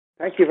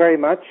Thank you very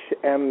much.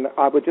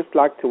 I would just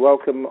like to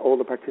welcome all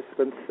the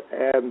participants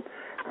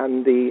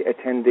and the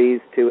attendees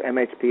to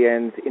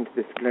MHPN's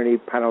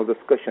interdisciplinary panel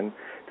discussion.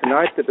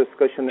 Tonight the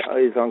discussion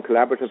is on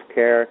collaborative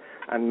care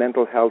and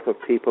mental health of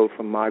people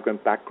from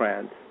migrant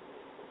backgrounds.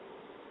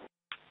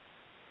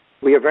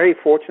 We are very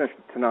fortunate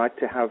tonight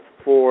to have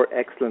four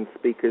excellent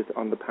speakers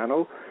on the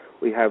panel.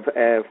 We have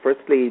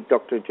firstly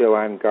Dr.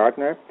 Joanne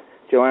Gardner.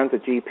 Joanne's a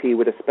GP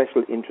with a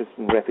special interest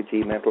in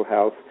refugee mental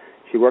health.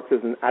 She works as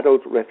an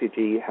adult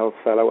refugee health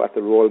fellow at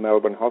the Royal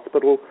Melbourne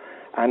Hospital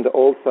and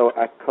also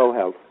at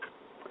CoHealth.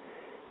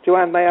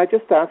 Joanne, may I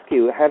just ask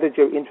you, how did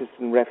your interest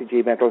in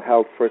refugee mental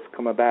health first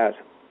come about?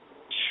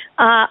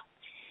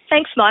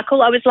 Thanks,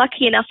 Michael. I was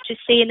lucky enough to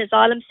see an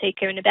asylum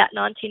seeker in about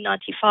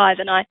 1995,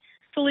 and I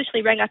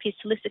foolishly rang up his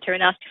solicitor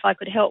and asked if I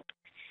could help,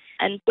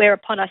 and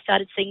whereupon I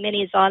started seeing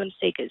many asylum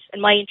seekers,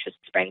 and my interest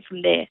sprang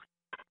from there.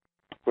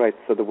 Right,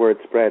 so the word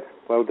spread.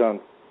 Well done.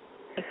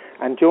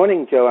 And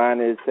joining Joanne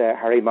is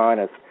Harry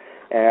Minus.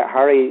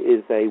 Harry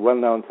is a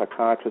well-known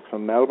psychiatrist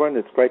from Melbourne.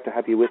 It's great to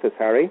have you with us,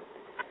 Harry.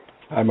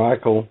 Hi,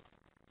 Michael.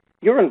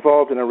 You're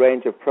involved in a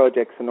range of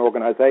projects and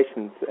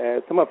organisations.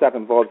 Some of that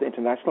involves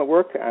international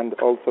work and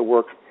also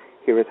work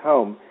here at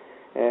home.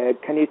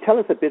 Can you tell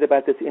us a bit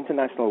about this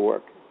international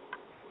work?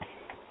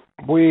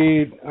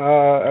 We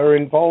are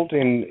involved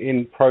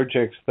in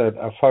projects that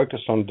are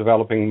focused on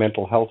developing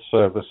mental health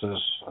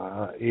services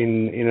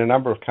in a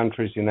number of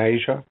countries in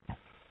Asia.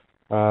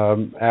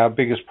 Our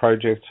biggest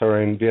projects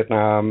are in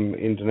Vietnam,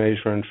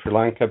 Indonesia and Sri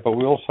Lanka, but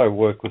we also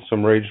work with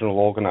some regional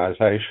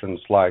organisations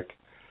like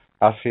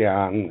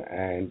ASEAN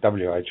and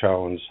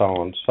WHO and so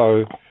on.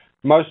 So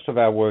most of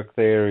our work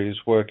there is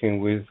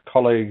working with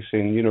colleagues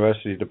in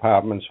university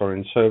departments or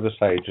in service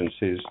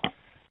agencies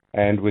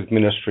and with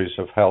ministries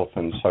of health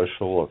and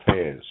social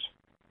affairs.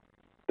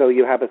 So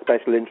you have a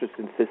special interest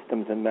in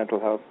systems and mental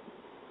health?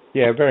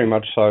 Yeah, very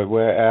much so.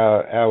 Where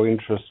our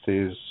interest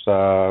is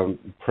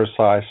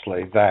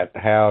precisely that.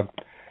 How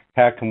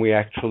can we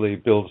actually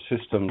build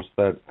systems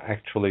that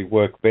actually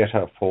work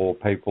better for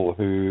people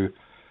who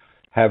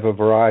have a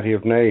variety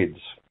of needs?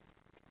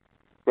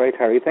 Great,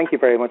 Harry. Thank you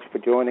very much for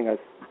joining us.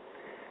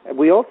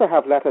 We also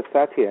have Lata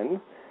Satyan.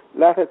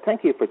 Lata,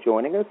 thank you for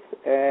joining us.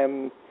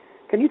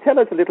 Can you tell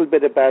us a little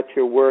bit about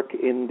your work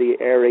in the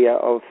area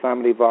of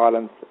family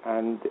violence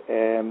and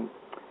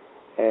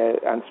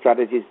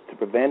strategies to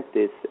prevent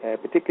this,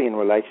 particularly in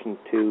relation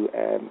to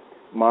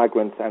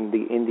migrants and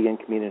the Indian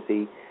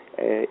community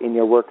in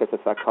your work as a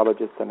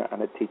psychologist and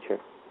a teacher?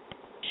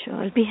 Sure,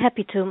 I'll be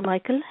happy to,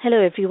 Michael.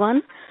 Hello,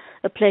 everyone.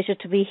 A pleasure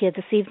to be here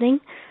this evening.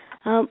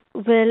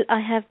 Well,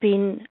 I have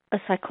been a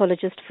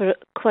psychologist for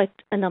quite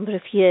a number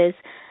of years,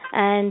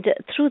 and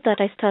through that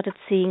I started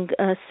seeing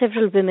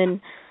several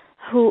women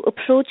who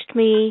approached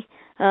me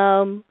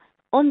on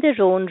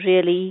their own,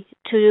 really,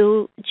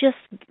 to just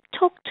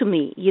talk to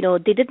me. You know,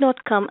 they did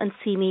not come and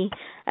see me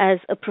as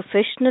a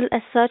professional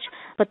as such,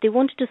 but they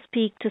wanted to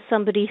speak to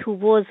somebody who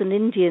was an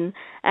Indian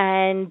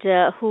and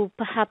who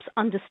perhaps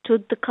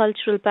understood the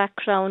cultural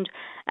background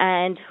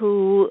and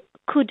who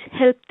could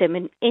help them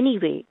in any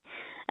way.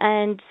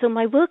 And so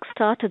my work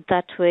started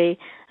that way,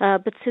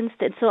 but since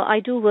then, so I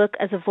do work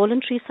as a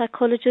voluntary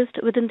psychologist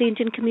within the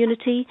Indian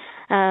community,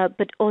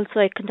 but also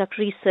I conduct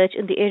research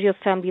in the area of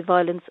family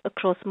violence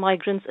across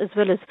migrants as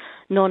well as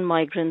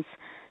non-migrants.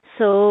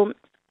 So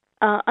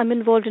I'm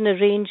involved in a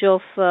range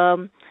of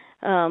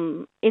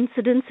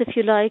incidents, if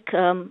you like,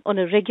 on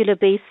a regular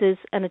basis,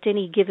 and at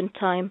any given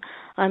time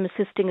I'm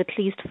assisting at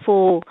least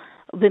 4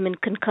 women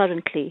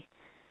concurrently.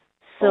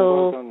 So,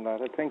 well done,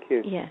 Lata. Thank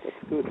you. Yes.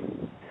 That's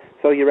good.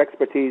 So your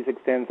expertise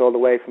extends all the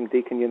way from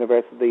Deakin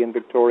University in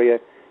Victoria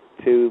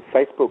to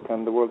Facebook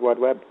and the World Wide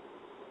Web?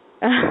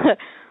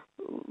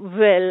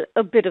 Well,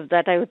 a bit of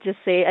that, I would just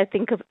say. I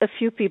think a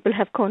few people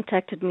have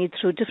contacted me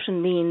through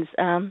different means,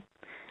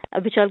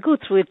 which I'll go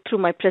through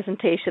my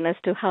presentation as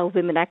to how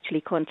women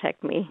actually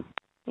contact me.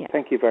 Yeah.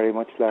 Thank you very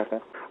much,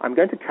 Lata. I'm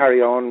going to carry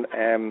on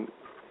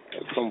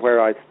from where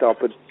I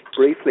stopped, but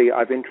briefly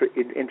I've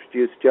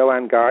introduced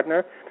Joanne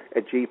Gardner, a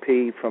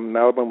GP from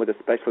Melbourne with a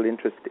special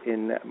interest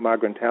in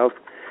migrant health.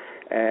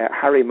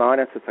 Harry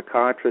Minus, a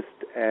psychiatrist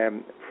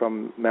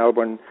from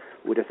Melbourne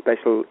with a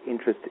special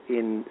interest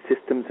in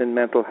systems in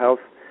mental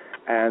health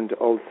and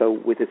also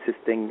with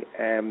assisting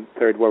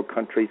third world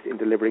countries in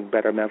delivering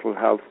better mental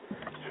health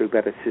through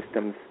better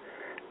systems.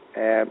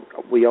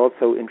 We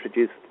also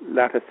introduced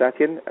Lata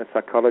Satyan, a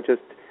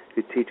psychologist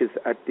who teaches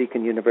at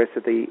Deakin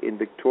University in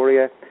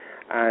Victoria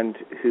and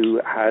who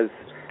has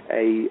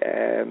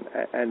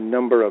a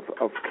number of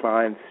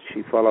clients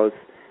she follows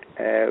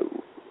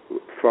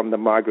from the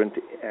migrant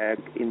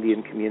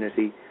Indian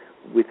community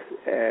with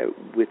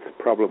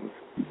problems.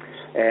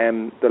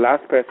 The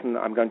last person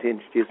I'm going to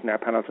introduce in our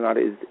panel tonight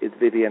is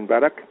Vivian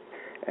Braddock.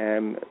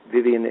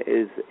 Vivian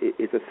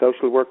is a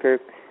social worker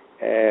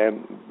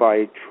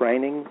by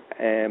training,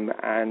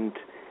 and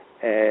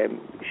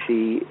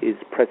she is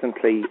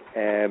presently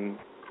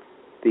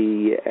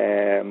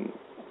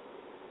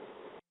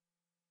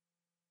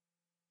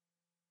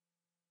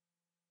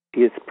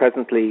is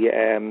presently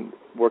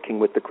working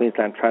with the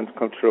Queensland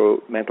Transcultural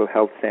Mental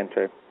Health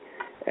Centre.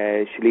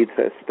 She leads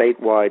a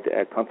statewide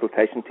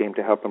consultation team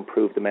to help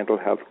improve the mental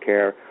health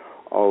care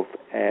of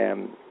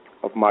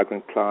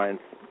migrant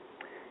clients.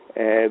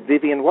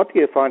 Vivian, what do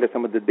you find are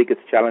some of the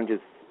biggest challenges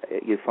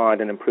you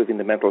find in improving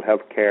the mental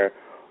health care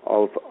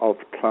of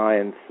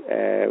clients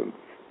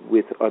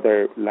with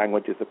other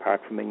languages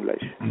apart from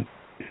English?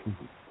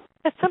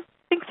 I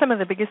think some of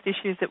the biggest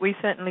issues that we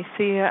certainly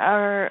see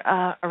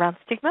are around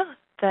stigma,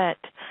 that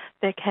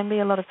there can be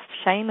a lot of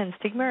shame and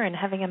stigma in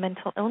having a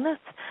mental illness,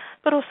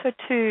 but also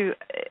too,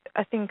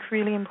 I think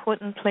really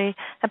importantly,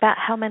 about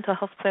how mental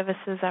health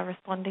services are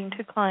responding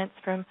to clients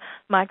from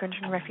migrant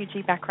and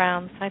refugee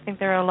backgrounds. I think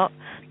there are a lot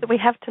that we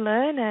have to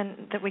learn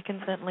and that we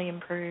can certainly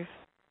improve.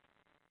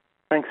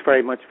 Thanks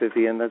very much,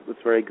 Vivian. That was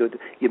very good.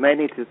 You may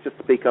need to just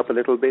speak up a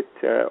little bit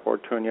or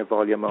turn your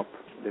volume up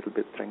a little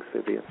bit. Thanks,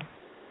 Vivian.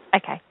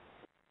 Okay.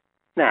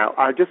 Now,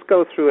 I'll just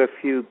go through a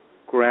few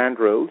ground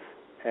rules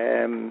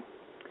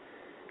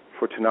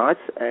for tonight.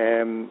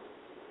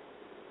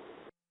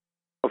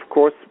 Of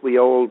course, we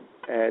all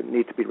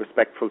need to be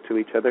respectful to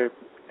each other,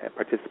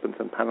 participants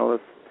and panelists,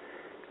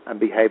 and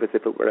behave as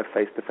if it were a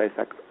face-to-face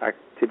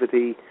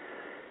activity.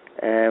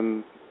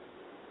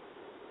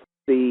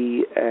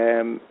 The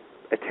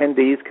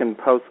attendees can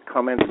post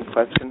comments and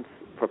questions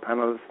for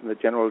panelists in the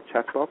general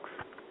chat box.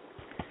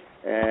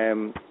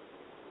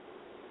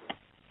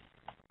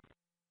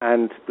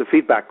 And the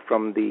feedback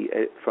from the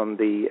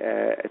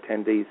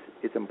attendees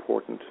is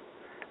important,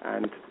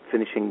 and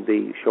finishing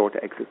the short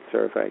exit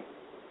survey.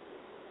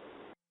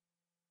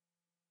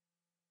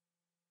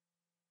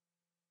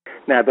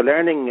 Now, the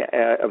learning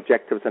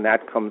objectives and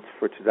outcomes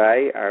for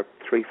today are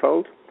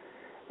threefold.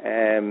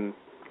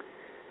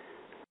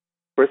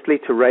 Firstly,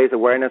 to raise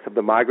awareness of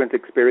the migrant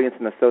experience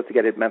and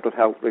associated mental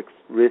health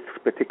risks,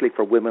 particularly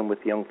for women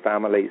with young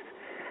families.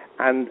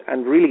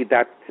 And really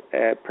that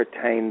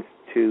pertains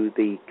to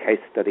the case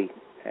study.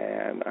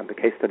 And the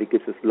case study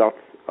gives us lots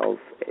of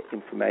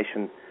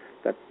information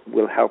that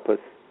will help us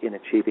in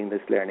achieving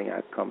this learning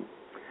outcome.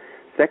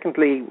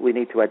 Secondly, we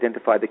need to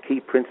identify the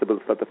key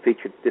principles of the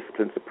featured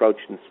disciplines approach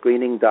in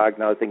screening,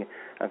 diagnosing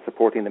and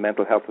supporting the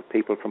mental health of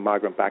people from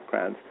migrant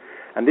backgrounds.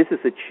 And this is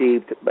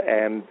achieved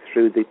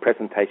through the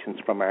presentations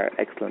from our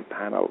excellent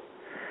panel.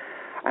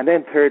 And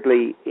then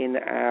thirdly, in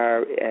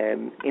our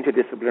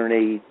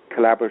interdisciplinary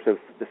collaborative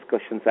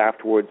discussions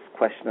afterwards,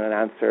 question and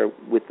answer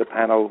with the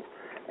panel,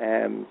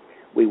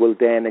 we will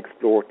then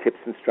explore tips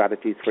and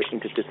strategies for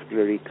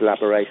interdisciplinary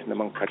collaboration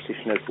among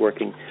practitioners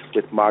working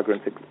with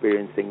migrants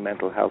experiencing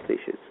mental health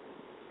issues.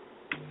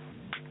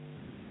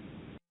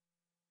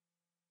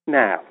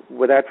 Now,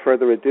 without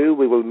further ado,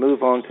 we will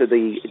move on to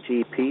the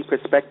GP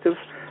perspective.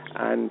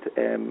 And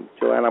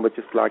Joanne, I would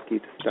just like you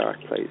to start,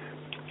 please.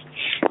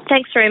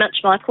 Thanks very much,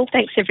 Michael.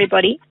 Thanks,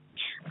 everybody.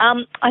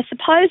 I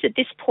suppose at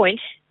this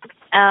point,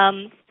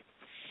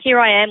 here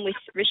I am with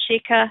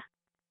Rishika,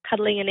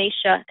 cuddling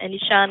Anisha, and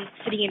Ishan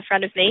sitting in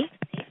front of me.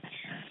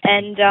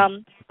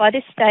 And by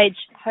this stage,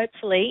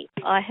 hopefully,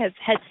 I have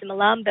had some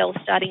alarm bells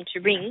starting to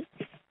ring.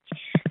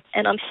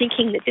 And I'm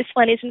thinking that this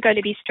one isn't going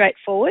to be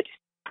straightforward.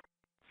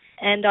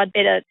 And I'd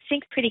better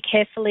think pretty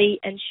carefully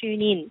and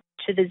tune in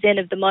to the zen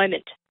of the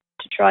moment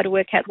to try to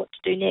work out what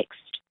to do next.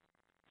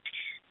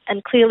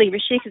 And clearly,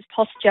 Rishika's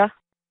posture,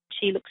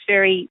 she looks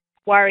very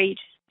worried,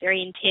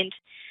 very intent.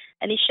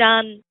 And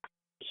Ishan,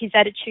 his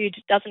attitude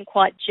doesn't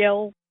quite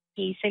gel.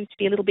 He seems to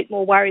be a little bit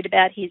more worried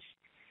about his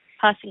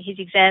passing his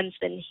exams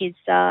than his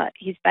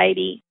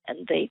baby,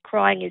 and the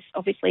crying is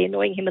obviously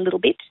annoying him a little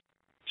bit.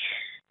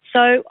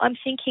 So I'm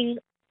thinking,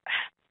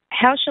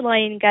 how shall I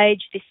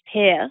engage this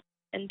pair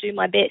and do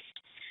my best?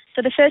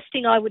 So the first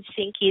thing I would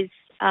think is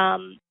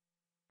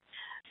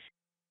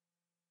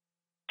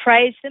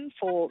praise them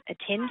for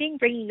attending,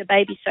 bringing the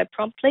baby so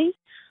promptly.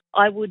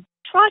 I would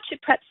try to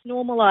perhaps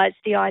normalise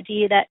the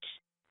idea that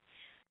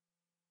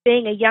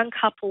being a young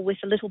couple with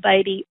a little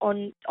baby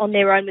on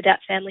their own without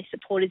family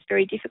support is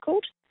very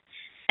difficult.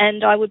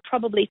 And I would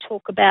probably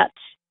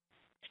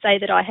say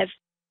that I have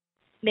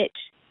met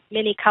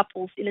many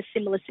couples in a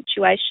similar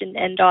situation,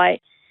 and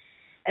I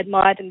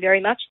admire them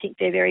very much, think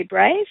they're very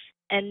brave,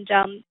 and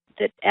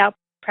that our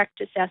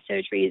practice, our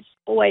surgery is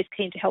always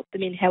keen to help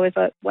them in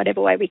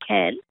whatever way we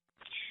can.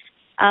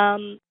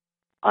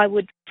 I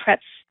would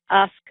perhaps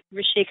ask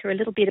Rishika a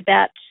little bit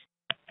about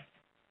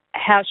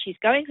how she's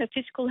going, her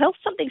physical health,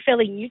 something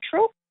fairly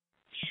neutral.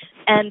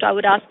 And I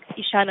would ask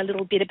Ishan a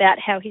little bit about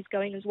how he's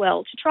going as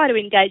well, to try to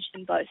engage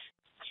them both.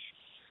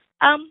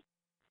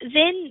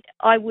 Then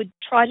I would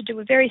try to do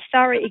a very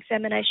thorough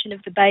examination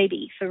of the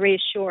baby for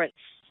reassurance,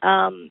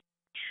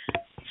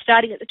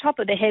 starting at the top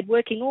of the head,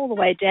 working all the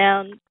way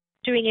down,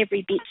 doing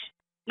every bit,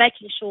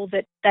 making sure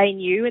that they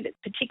knew, and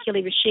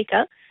particularly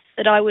Rishika,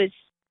 that I was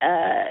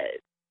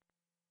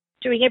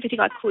doing everything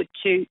I could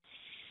to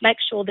make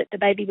sure that the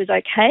baby was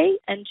okay,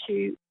 and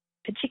to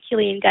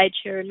particularly engage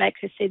her and make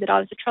her see that I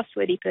was a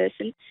trustworthy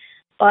person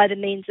by the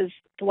means of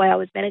the way I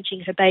was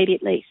managing her baby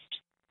at least.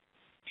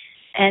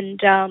 And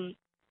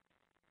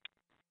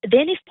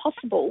then, if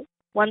possible,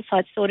 once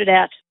I'd sorted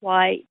out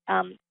why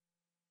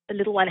the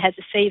little one has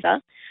a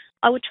fever,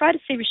 I would try to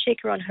see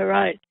Rashika on her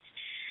own.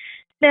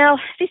 Now,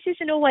 this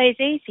isn't always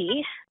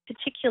easy,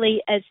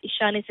 particularly as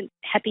Ishan isn't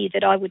happy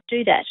that I would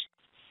do that.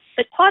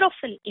 But quite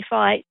often, if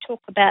I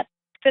talk about,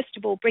 first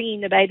of all,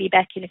 bringing the baby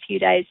back in a few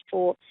days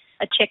for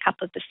a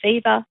checkup of the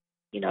fever,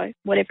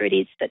 whatever it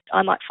is that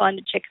I might find,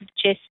 a check of the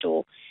chest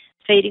or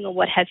feeding or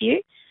what have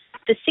you,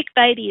 the sick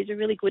baby is a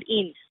really good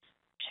in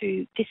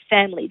to this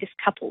family, this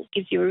couple,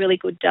 gives you a really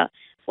good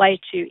way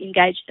to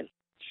engage them.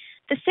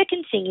 The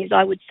second thing is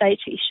I would say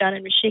to Ishan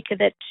and Rashika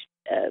that,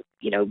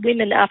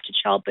 women after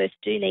childbirth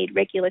do need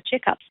regular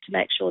checkups to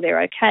make sure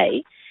they're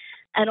okay.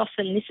 And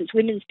often this is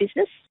women's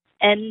business.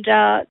 And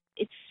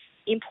it's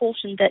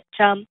important that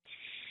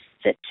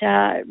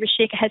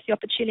Rashika has the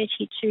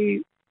opportunity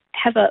to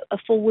have a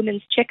full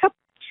women's checkup.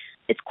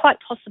 It's quite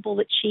possible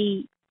that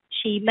she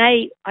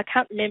may, I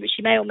can't remember,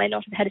 she may or may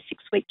not have had a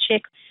 6-week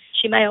check.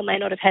 She may or may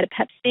not have had a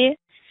pap smear.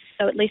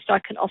 So at least I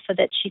can offer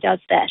that she does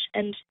that.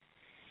 And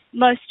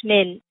most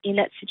men in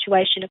that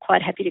situation are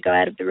quite happy to go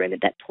out of the room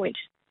at that point,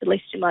 at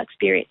least in my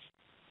experience.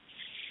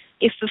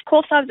 If, of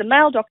course, I was a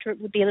male doctor,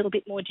 it would be a little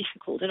bit more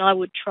difficult, and I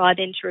would try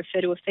then to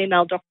refer to a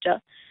female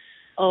doctor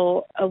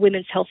or a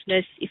women's health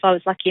nurse if I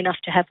was lucky enough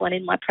to have one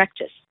in my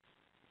practice.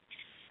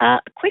 A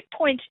quick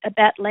point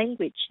about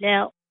language.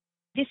 Now,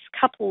 this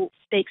couple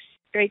speaks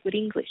very good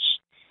English,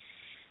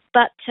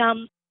 but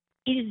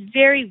it is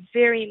very,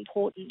 very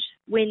important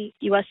when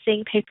you are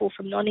seeing people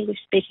from non-English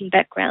speaking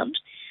background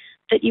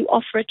that you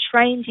offer a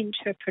trained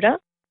interpreter.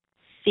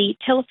 The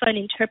telephone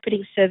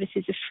interpreting service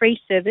is a free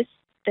service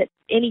that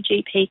any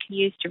GP can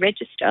use to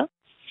register.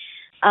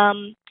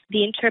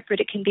 The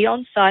interpreter can be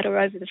on site or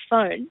over the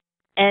phone,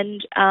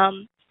 and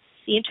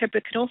the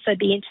interpreter can also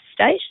be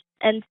interstate.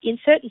 And in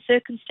certain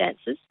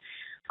circumstances,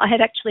 I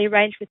had actually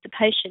arranged with the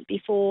patient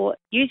before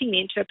using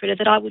the interpreter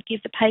that I would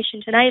give the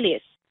patient an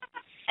alias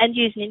and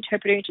use an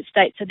interpreter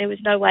interstate, so there was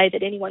no way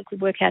that anyone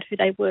could work out who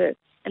they were.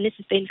 And this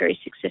has been very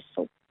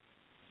successful.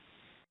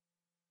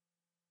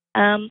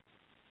 Now,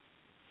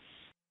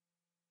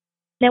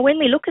 when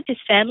we look at this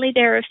family,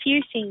 there are a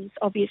few things,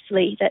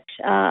 obviously, that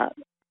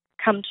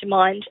come to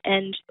mind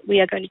and we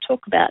are going to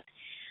talk about.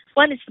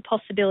 One is the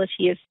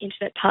possibility of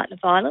intimate partner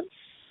violence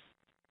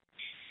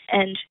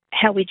and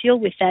how we deal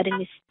with that in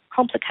this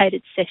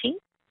complicated setting.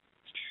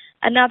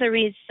 Another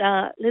is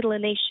little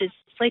Anisha's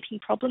sleeping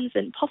problems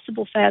and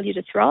possible failure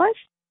to thrive.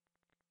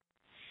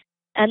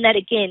 And that,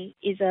 again,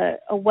 is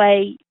a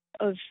way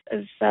of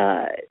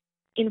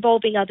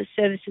involving other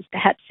services,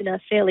 perhaps in a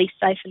fairly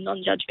safe and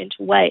non-judgmental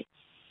way.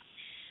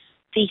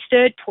 The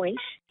third point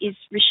is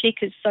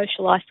Rashika's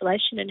social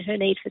isolation and her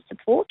need for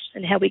support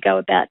and how we go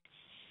about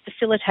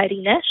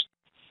facilitating that.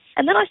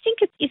 And then I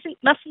think it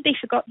mustn't be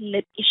forgotten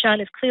that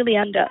Ishan is clearly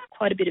under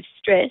quite a bit of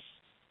stress,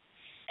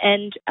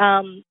 and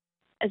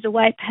as a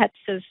way perhaps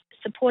of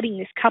supporting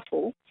this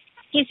couple,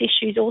 his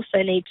issues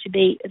also need to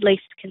be at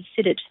least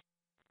considered.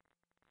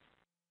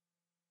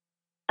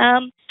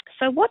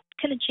 So what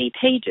can a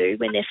GP do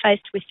when they're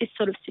faced with this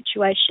sort of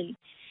situation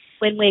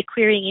when we're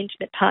querying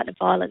intimate partner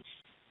violence?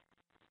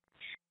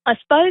 I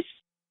suppose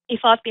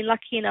if I've been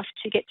lucky enough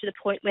to get to the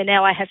point where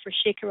now I have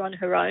Rashika on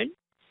her own,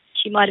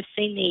 she might have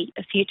seen me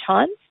a few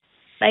times.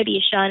 Maybe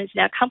Ishan is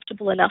now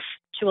comfortable enough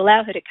to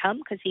allow her to come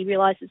because he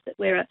realises that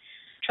we're a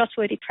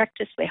trustworthy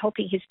practice, we're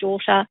helping his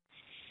daughter.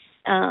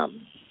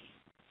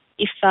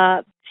 If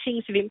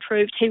things have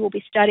improved, he will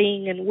be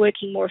studying and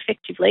working more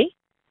effectively.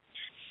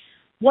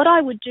 What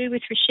I would do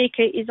with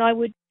Rashika is I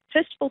would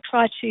first of all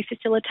try to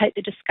facilitate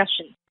the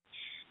discussion.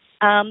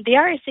 The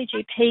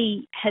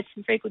RACGP has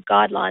some very good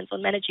guidelines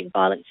on managing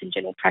violence in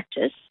general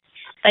practice.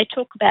 They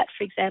talk about,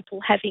 for example,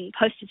 having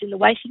posters in the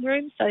waiting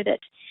room so that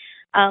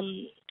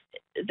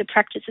the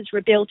practice is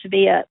revealed to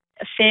be a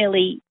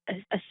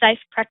safe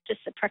practice,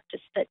 a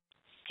practice that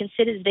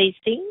considers these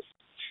things.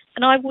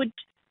 And I would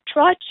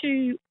try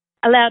to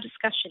allow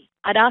discussion.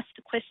 I'd ask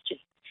the question.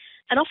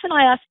 And often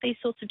I ask these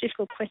sorts of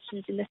difficult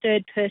questions in the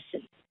third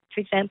person. For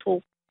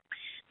example,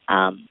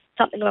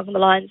 something along the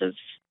lines of,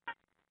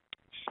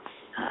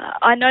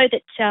 I know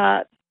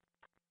that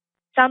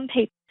some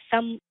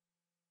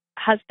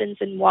husbands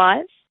and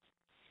wives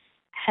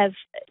have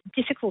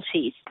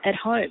difficulties at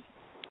home.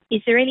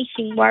 Is there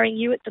anything worrying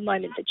you at the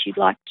moment that you'd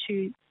like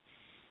to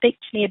speak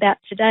to me about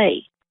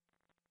today?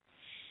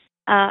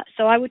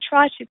 So I would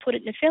try to put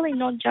it in a fairly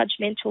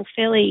non-judgmental,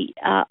 fairly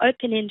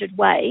open-ended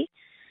way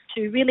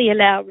to really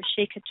allow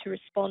Rashika to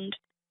respond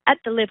at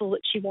the level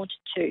that she wanted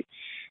to.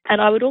 And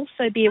I would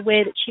also be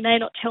aware that she may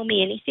not tell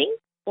me anything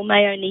or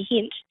may only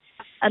hint,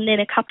 and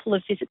then a couple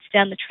of visits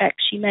down the track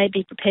she may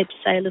be prepared to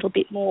say a little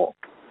bit more.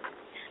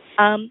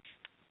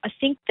 I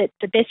think that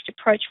the best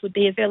approach would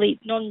be a very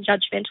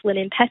non-judgmental and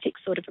empathic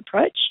sort of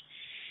approach,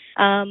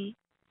 and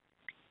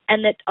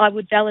that I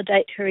would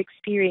validate her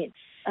experience,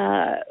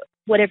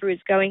 whatever is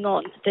going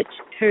on, that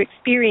her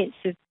experience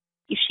of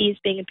if she is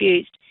being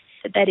abused,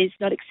 that is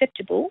not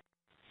acceptable,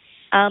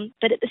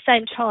 but at the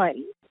same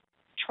time,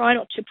 try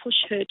not to push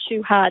her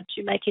too hard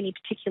to make any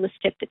particular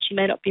step that she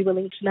may not be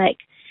willing to make,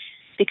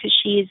 because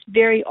she is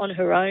very on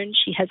her own.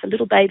 She has a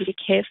little baby to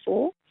care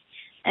for,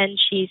 and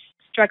she's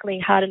struggling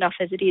hard enough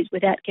as it is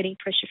without getting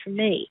pressure from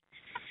me.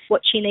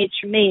 What she needs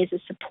from me is a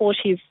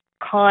supportive,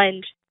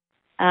 kind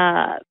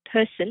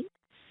person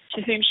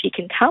to whom she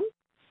can come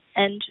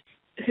and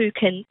who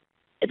can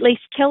at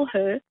least tell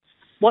her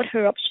what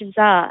her options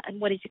are and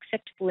what is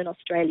acceptable in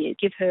Australia,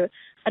 give her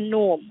a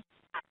norm,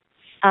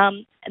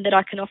 and that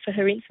I can offer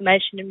her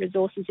information and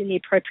resources in the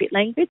appropriate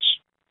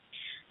language.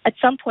 At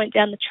some point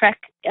down the track,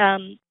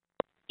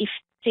 if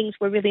things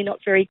were really not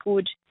very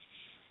good,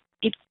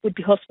 it would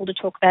be possible to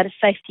talk about a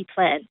safety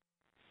plan.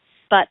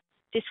 But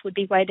this would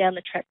be way down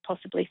the track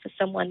possibly for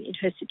someone in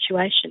her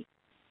situation.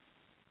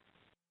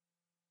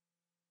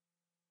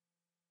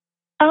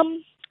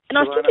 And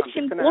I think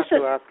it's also.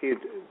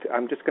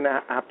 I'm just going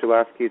to have to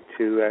ask you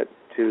to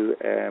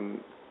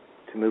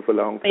move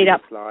along to the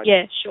slide.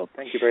 Yeah, sure.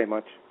 Thank you very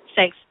much.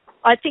 Thanks.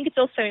 I think it's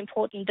also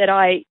important that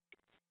I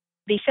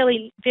be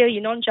very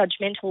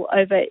non-judgmental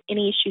over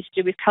any issues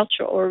to do with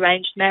culture or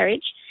arranged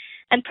marriage,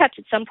 and perhaps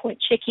at some point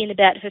check in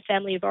about her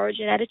family of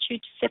origin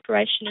attitude to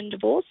separation and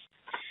divorce,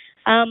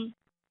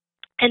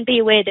 and be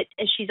aware that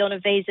as she's on a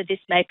visa, this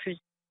may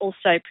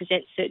also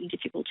present certain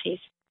difficulties.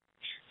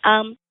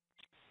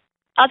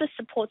 Other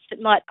supports that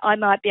I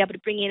might be able to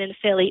bring in a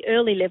fairly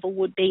early level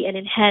would be an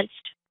enhanced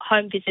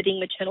home visiting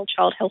maternal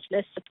child health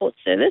nurse support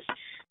service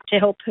to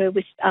help her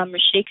with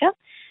Rashika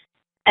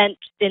and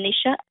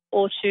Denisha,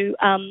 or to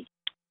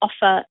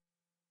offer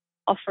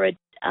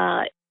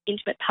an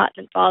intimate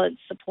partner violence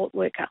support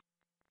worker.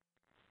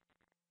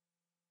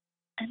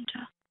 And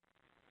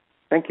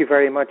thank you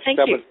very much.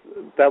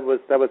 That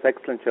was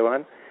excellent,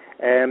 Joanne.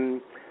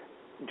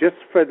 Just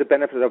for the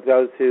benefit of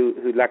those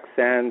who lack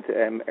sound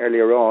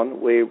earlier on,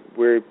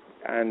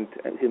 and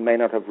who may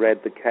not have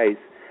read the case,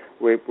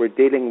 we're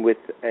dealing with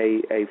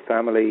a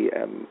family,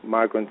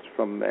 migrants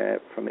from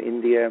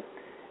India.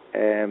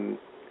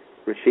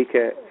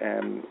 Rashika,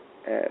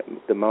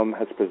 the mum,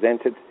 has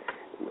presented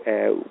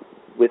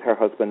with her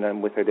husband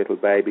and with her little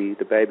baby.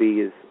 The baby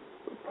is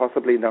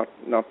possibly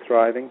not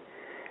thriving,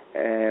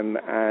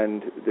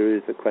 and there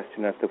is a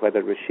question as to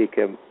whether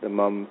Rashika, the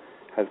mum,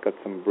 has got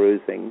some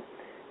bruising.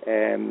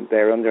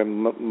 They're under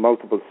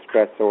multiple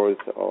stressors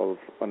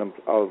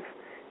of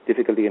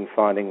difficulty in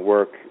finding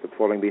work,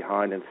 falling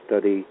behind in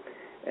study,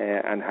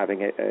 and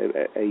having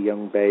a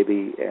young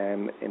baby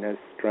in a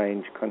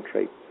strange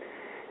country.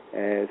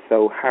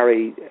 So,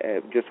 Harry,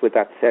 just with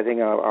that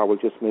setting, I will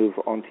just move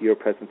on to your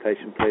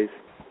presentation, please.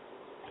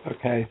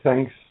 Okay,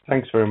 thanks.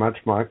 Thanks very much,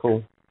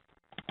 Michael.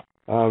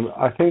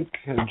 I think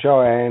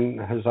Joanne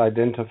has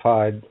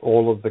identified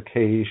all of the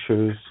key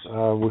issues.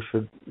 We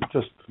should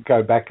just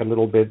go back a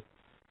little bit.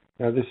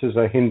 Now, this is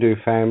a Hindu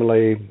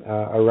family.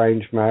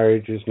 Arranged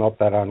marriage is not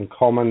that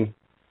uncommon.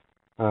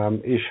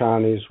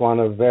 Ishan is one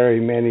of very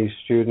many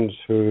students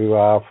who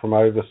are from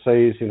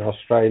overseas in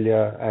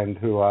Australia and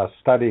who are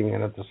studying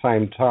and at the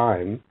same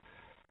time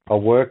are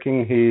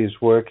working. He is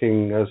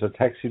working as a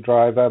taxi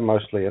driver,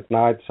 mostly at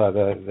night, so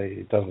that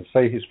he doesn't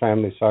see his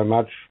family so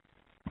much.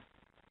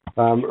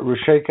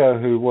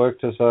 Rashika, who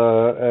worked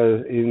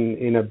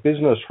in a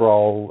business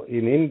role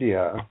in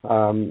India,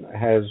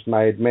 has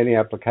made many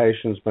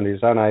applications but is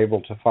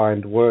unable to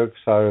find work.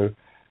 So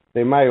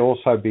there may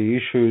also be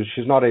issues.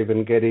 She's not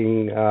even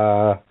getting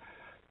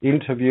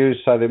interviews,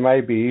 so there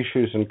may be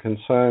issues and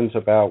concerns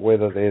about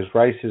whether there's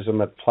racism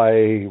at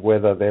play,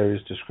 whether there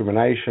is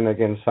discrimination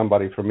against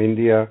somebody from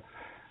India.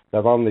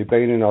 They've only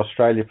been in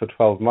Australia for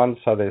 12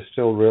 months, so they're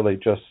still really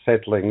just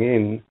settling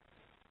in.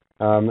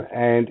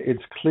 And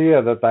it's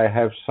clear that they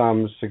have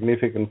some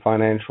significant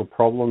financial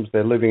problems.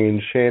 They're living in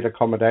shared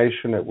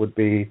accommodation. It would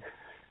be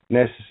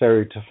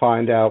necessary to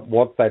find out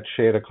what that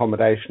shared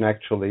accommodation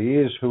actually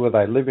is. Who are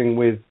they living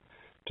with?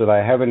 Do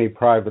they have any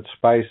private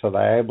space? Are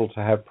they able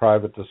to have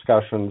private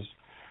discussions?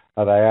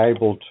 Are they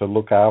able to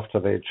look after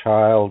their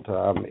child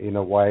in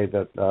a way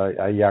that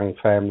a young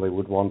family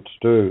would want to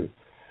do?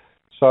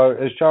 So,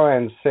 as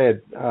Joanne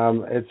said,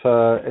 it's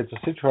a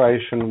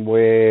situation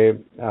where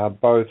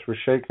both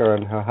Rashika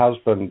and her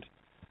husband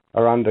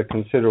are under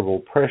considerable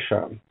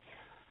pressure.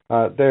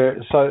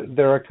 There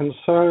are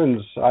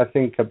concerns, I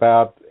think,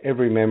 about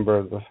every member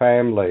of the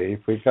family.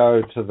 If we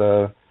go to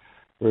the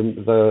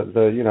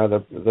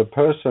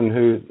person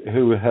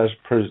who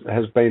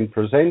has been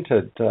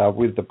presented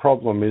with the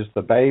problem is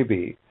the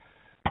baby.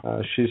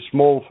 She's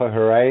small for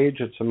her age.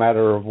 It's a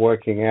matter of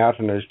working out,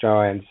 and as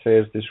Joanne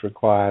says, this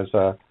requires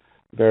a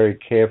very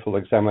careful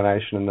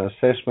examination and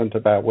assessment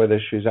about whether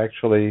she's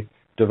actually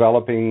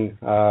developing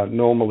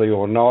normally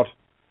or not,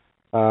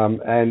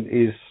 and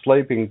is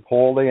sleeping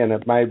poorly, and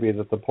it may be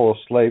that the poor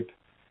sleep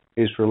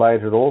is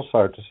related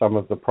also to some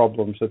of the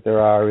problems that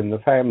there are in the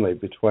family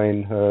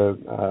between her,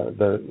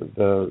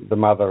 the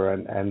mother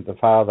and the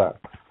father.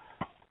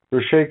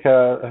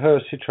 Rashika, her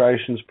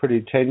situation's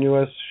pretty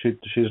tenuous.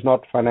 She's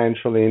not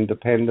financially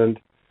independent.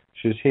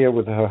 She's here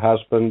with her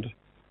husband.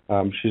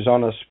 She's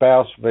on a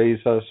spouse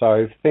visa, so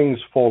if things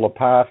fall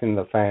apart in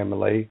the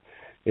family,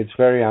 it's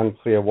very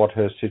unclear what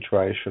her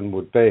situation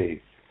would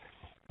be.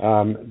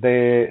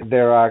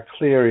 There are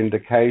clear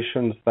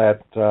indications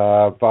that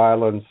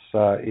violence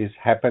is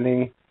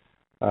happening.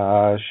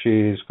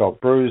 She's got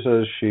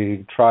bruises.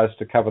 She tries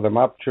to cover them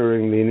up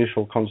during the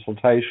initial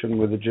consultation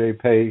with the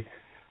GP.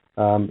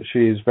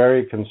 She is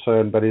very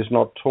concerned but is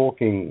not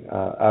talking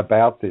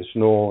about this,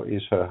 nor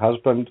is her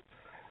husband.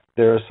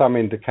 There are some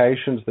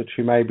indications that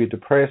she may be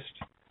depressed.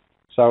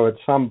 So at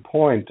some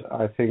point,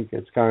 I think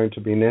it's going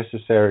to be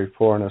necessary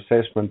for an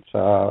assessment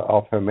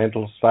of her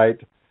mental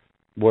state,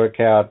 work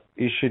out,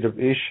 is she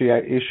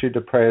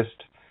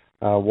depressed?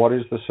 What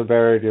is the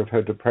severity of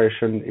her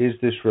depression? Is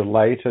this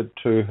related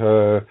to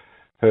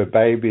her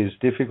baby's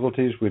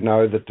difficulties? We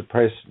know that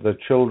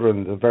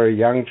the very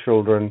young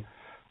children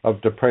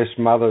of depressed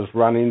mothers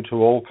run into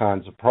all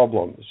kinds of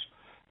problems.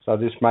 So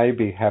this may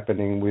be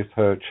happening with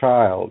her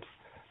child.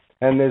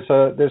 And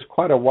there's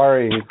quite a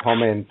worrying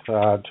comment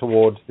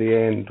towards the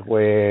end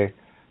where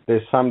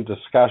there's some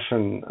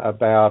discussion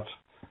about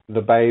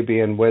the baby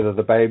and whether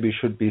the baby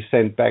should be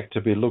sent back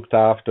to be looked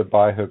after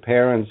by her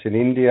parents in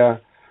India.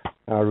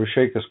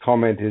 Rishika's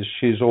comment is,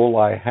 she's all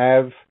I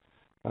have.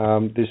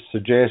 This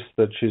suggests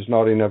that she's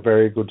not in a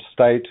very good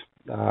state.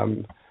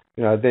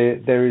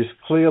 There is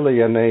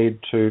clearly a need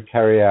to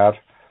carry out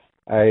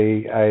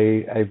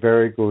a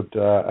very good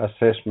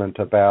assessment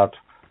about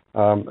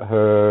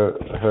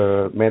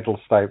her mental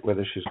state,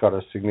 whether she's got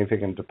a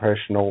significant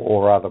depression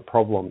or other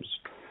problems.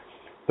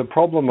 The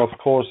problem, of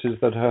course, is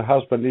that her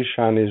husband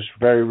Ishan is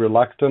very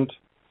reluctant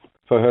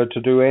for her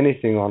to do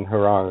anything on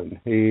her own.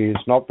 He is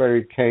not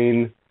very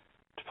keen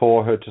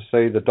for her to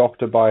see the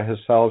doctor by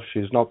herself.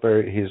 He's not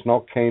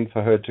keen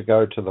for her to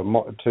go to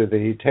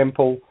the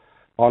temple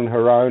on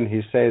her own.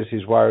 He says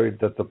he's worried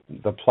that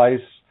the place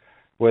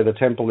where the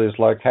temple is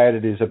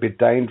located is a bit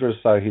dangerous,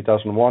 so he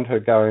doesn't want her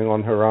going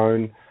on her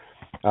own.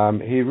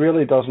 He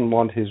really doesn't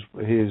want his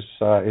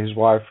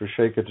wife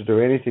Rishika to do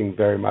anything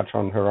very much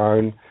on her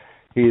own.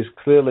 He is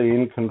clearly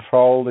in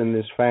control in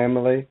this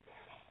family,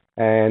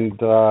 and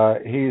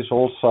he's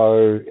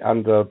also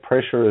under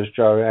pressure, as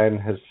Joanne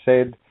has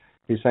said.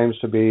 He seems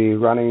to be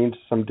running into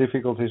some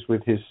difficulties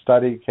with his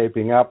study,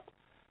 keeping up.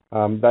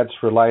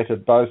 That's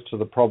related both to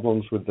the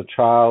problems with the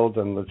child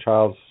and the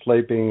child's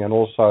sleeping, and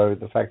also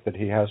the fact that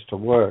he has to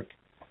work.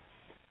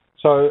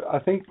 So I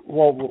think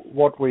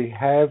what we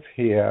have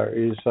here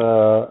is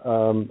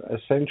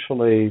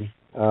essentially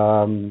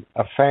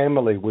a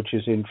family which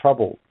is in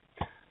trouble.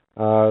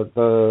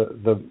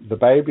 The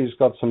baby's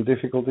got some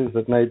difficulties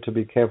that need to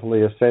be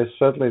carefully assessed.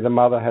 Certainly the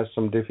mother has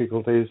some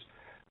difficulties,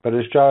 but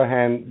as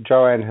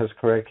Joanne has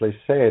correctly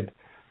said,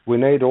 we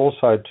need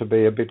also to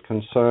be a bit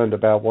concerned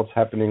about what's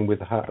happening with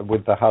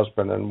the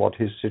husband and what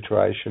his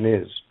situation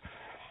is.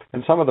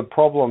 And some of the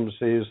problems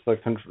is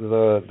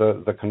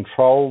the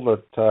control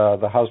that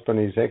the husband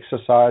is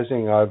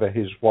exercising over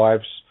his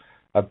wife's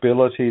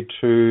ability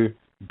to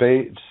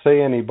see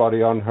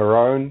anybody on her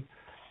own.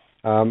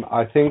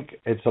 I think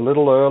it's a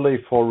little early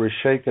for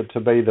Rishika to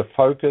be the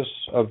focus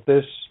of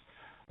this,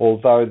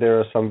 although there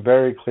are some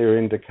very clear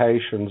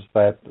indications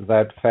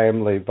that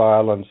family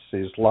violence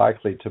is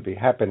likely to be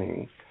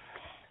happening.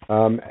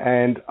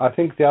 And I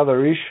think the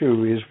other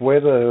issue is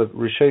whether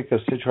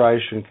Rishika's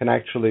situation can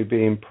actually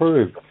be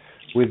improved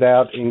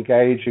without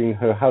engaging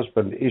her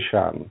husband,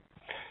 Ishan.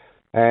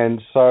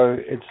 And so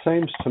it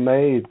seems to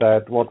me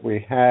that what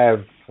we have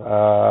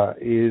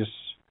is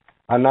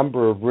a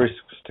number of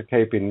risks to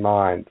keep in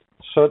mind.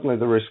 Certainly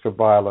the risk of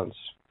violence,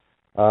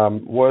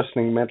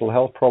 worsening mental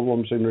health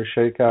problems in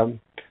Rishika,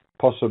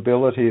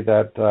 possibility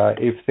that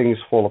if things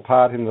fall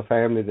apart in the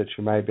family that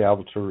she may be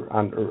able to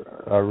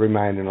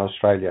remain in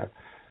Australia.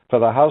 For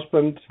the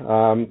husband,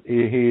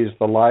 he is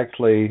the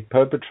likely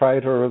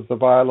perpetrator of the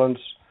violence.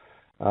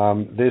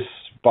 This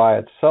by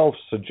itself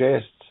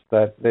suggests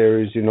that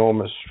there is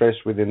enormous stress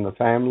within the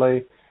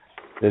family.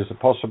 There's a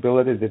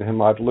possibility that he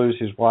might lose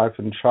his wife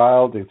and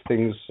child if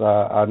things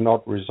are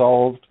not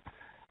resolved.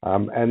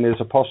 And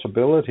there's a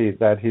possibility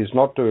that he's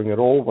not doing at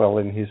all well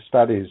in his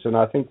studies. And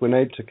I think we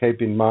need to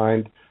keep in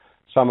mind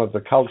some of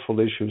the cultural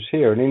issues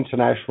here. An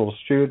international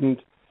student,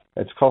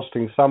 it's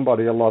costing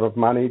somebody a lot of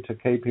money to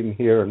keep him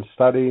here and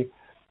study.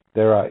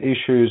 There are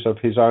issues of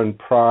his own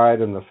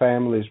pride and the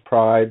family's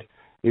pride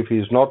if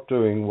he's not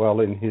doing well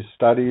in his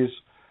studies.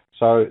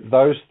 So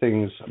those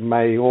things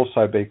may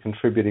also be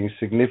contributing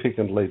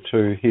significantly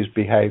to his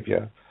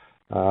behaviour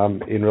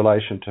in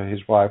relation to his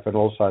wife and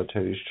also to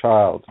his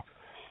child.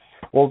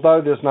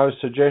 Although there's no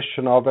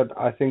suggestion of it,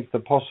 I think the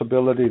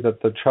possibility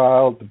that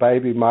the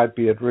baby might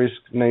be at risk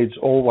needs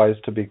always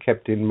to be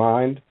kept in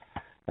mind,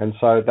 and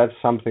so that's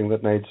something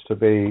that needs to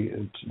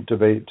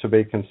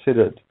be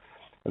considered.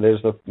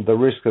 There's the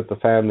risk that the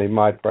family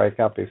might break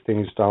up if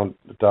things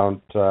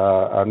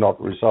are not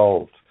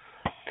resolved.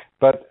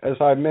 But as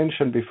I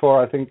mentioned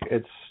before, I think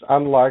it's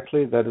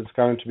unlikely that it's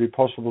going to be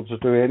possible to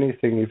do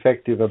anything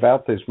effective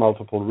about these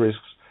multiple risks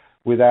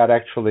without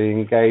actually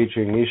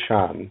engaging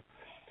Ishan.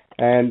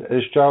 And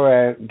as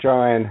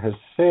Joanne has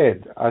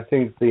said, I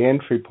think the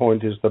entry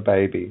point is the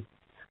baby.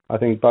 I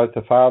think both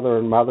the father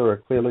and mother are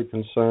clearly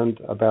concerned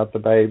about the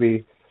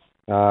baby.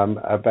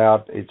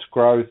 about its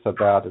growth,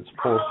 about its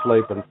poor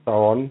sleep, and so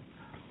on.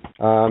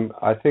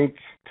 I think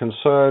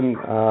concern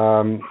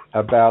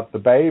about the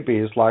baby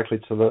is likely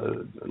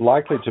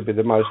to be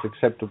the most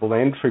acceptable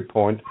entry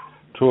point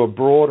to a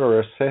broader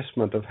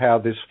assessment of how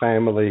this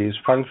family is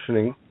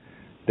functioning.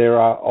 There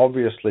are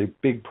obviously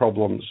big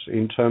problems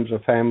in terms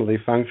of family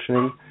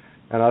functioning,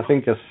 and I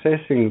think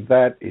assessing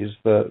that is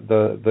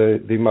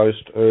the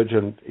most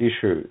urgent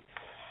issue.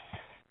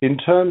 In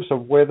terms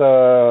of whether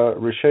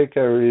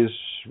Rishika is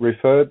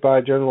referred by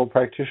a general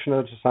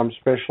practitioner to some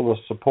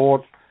specialist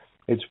support,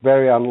 it's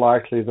very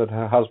unlikely that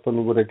her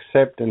husband would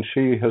accept, and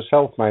she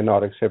herself may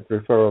not accept,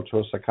 referral to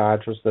a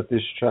psychiatrist at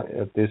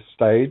this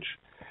stage.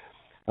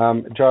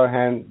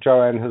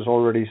 Joanne has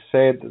already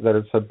said that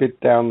it's a bit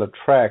down the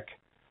track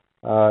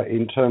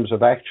in terms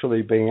of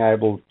actually being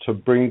able to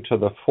bring to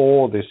the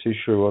fore this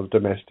issue of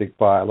domestic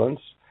violence,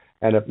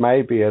 and it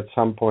may be at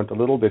some point a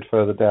little bit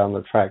further down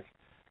the track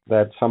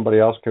that somebody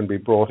else can be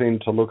brought in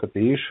to look at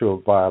the issue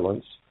of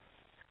violence.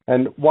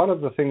 And one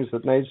of the things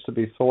that needs to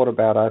be thought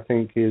about, I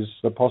think, is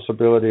the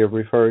possibility of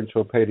referring to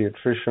a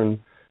pediatrician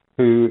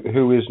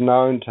who is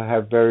known to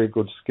have very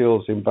good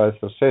skills in both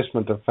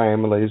assessment of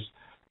families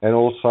and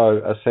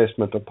also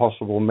assessment of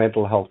possible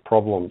mental health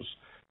problems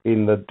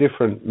in the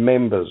different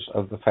members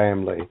of the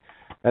family.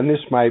 And this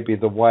may be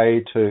the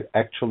way to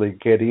actually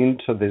get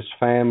into this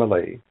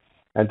family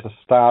and to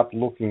start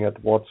looking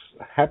at what's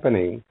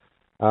happening,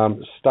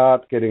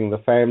 start getting the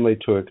family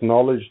to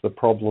acknowledge the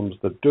problems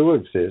that do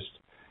exist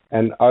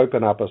and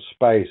open up a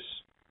space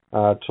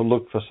to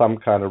look for some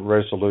kind of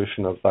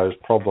resolution of those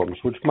problems,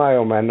 which may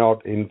or may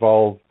not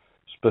involve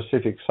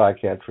specific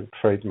psychiatric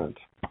treatment.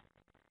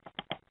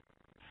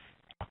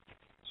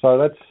 So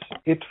that's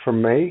it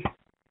from me.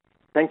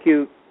 Thank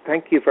you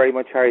very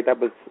much, Harry. That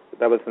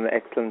was an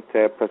excellent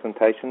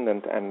presentation,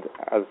 and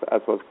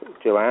as was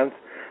Joanne's.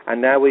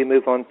 And now we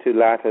move on to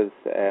Lata's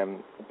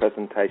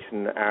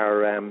presentation,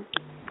 our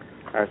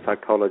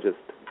psychologist.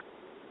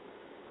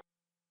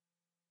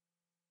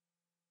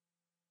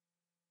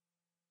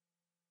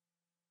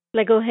 Will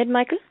I go ahead,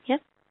 Michael? Yeah?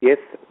 Yes,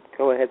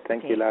 go ahead.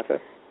 Thank you, Lata.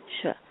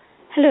 Sure.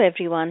 Hello,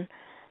 everyone.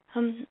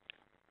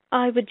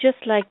 I would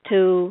just like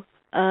to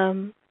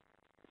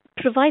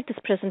provide this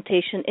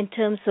presentation in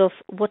terms of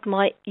what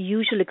my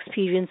usual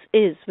experience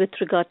is with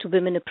regard to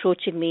women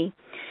approaching me.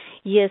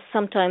 Yes,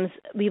 sometimes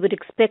we would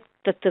expect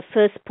that the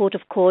first port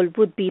of call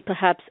would be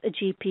perhaps a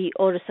GP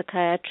or a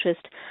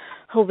psychiatrist.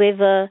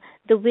 However,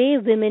 the way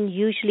women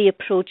usually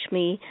approach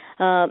me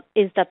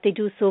is that they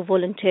do so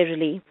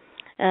voluntarily.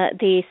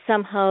 They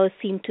somehow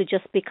seem to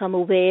just become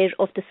aware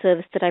of the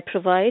service that I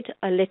provide.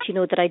 I'll let you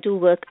know that I do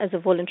work as a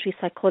voluntary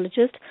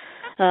psychologist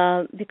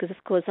because,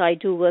 of course, I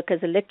do work as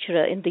a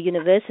lecturer in the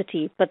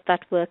university, but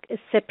that work is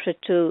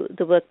separate to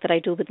the work that I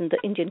do within the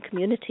Indian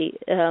community,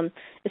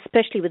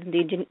 especially within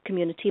the Indian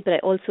community, but I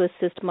also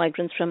assist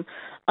migrants from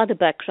other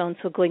backgrounds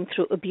who are going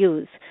through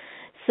abuse.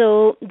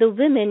 So the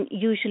women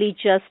usually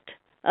just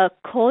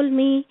call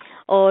me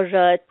or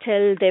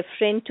tell their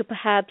friend to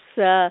perhaps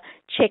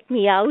check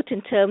me out in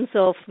terms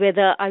of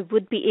whether I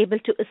would be able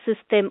to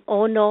assist them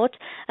or not,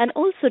 and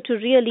also to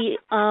really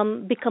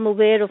become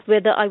aware of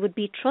whether I would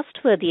be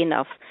trustworthy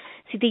enough.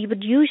 See, they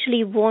would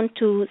usually want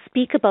to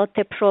speak about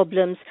their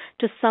problems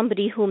to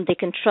somebody whom they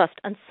can trust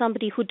and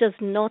somebody who does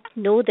not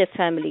know their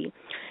family.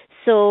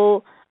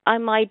 So I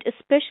might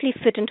especially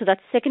fit into that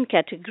second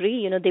category.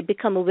 You know, they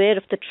become aware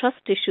of the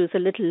trust issues a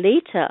little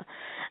later.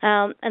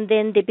 And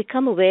then they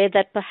become aware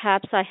that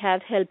perhaps I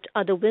have helped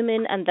other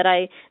women and that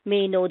I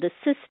may know the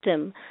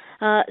system.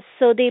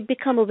 So they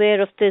become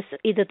aware of this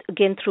either,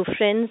 again, through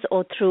friends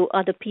or through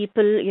other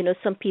people. You know,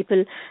 some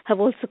people have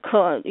also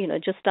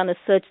just done a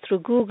search through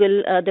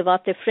Google. They've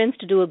asked their friends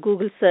to do a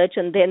Google search,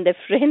 and then their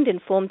friend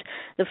informed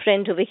the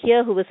friend over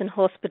here who was in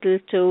hospital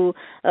to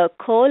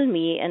call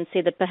me and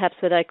say that perhaps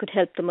whether I could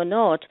help them or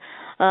not.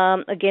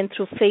 Again,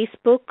 through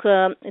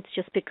Facebook, it's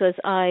just because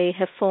I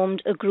have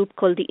formed a group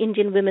called the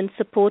Indian Women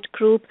Support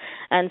Group,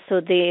 and so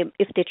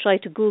if they try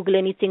to Google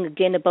anything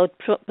again about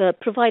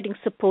providing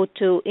support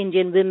to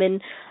Indian women,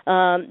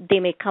 they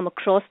may come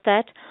across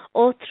that,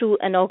 or through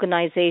an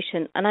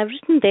organization. And I've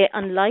written there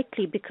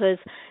unlikely because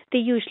they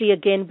usually,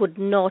 again, would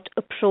not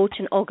approach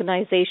an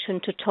organization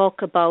to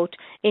talk about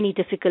any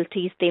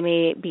difficulties they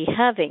may be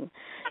having.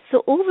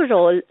 So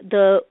overall,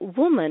 the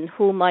woman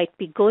who might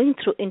be going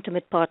through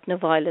intimate partner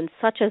violence,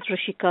 such as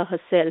Rishika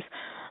herself,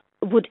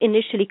 would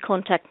initially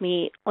contact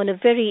me on a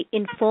very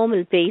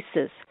informal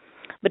basis.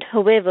 But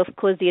however, of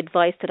course, the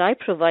advice that I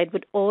provide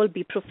would all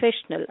be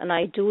professional, and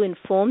I do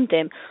inform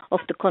them of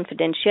the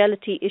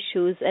confidentiality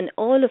issues and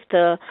all of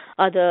the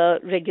other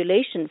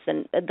regulations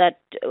and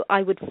that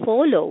I would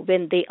follow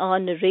when they are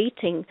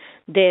narrating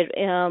their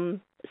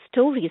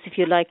stories, if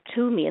you like,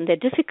 to me and their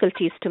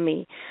difficulties to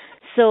me.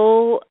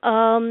 So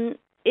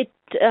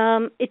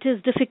it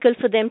is difficult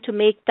for them to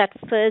make that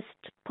first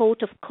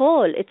port of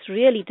call. It's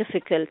really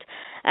difficult.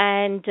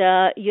 And,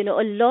 a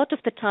lot of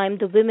the time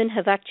the women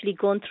have actually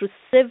gone through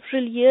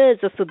several years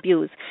of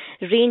abuse,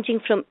 ranging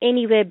from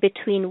anywhere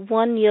between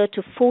 1 year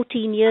to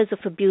 14 years of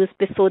abuse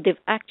before they've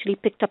actually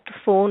picked up the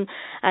phone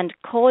and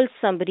called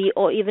somebody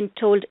or even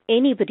told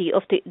anybody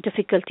of the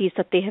difficulties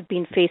that they have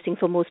been facing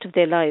for most of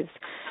their lives.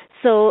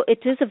 So it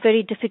is a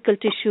very difficult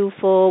issue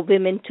for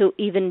women to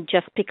even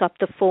just pick up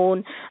the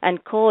phone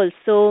and call.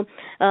 So,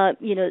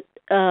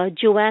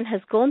 Joanne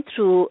has gone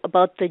through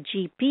about the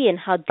GP and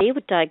how they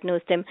would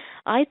diagnose them.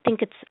 I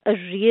think it's a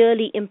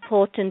really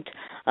important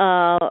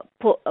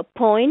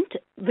point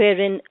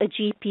wherein a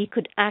GP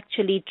could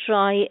actually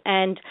try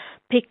and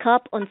pick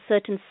up on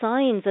certain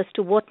signs as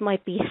to what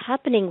might be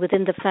happening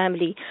within the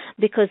family,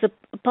 because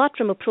apart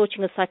from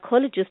approaching a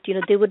psychologist,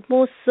 they would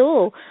more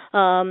so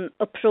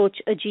approach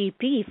a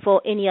GP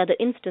for any other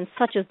instance,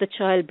 such as the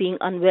child being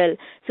unwell.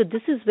 So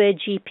this is where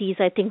GPs,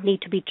 I think,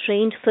 need to be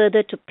trained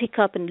further to pick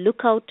up and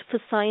look out for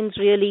signs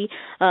really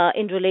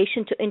in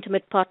relation to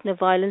intimate partner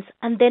violence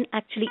and then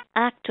actually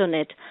act on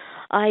it.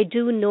 I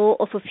do know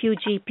of a few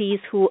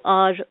GPs who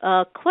are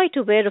quite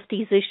aware of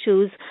these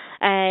issues,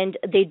 and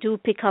they do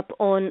pick up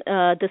on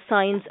the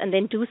signs and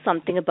then do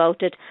something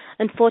about it.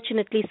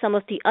 Unfortunately, some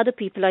of the other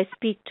people I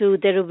speak to,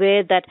 they're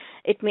aware that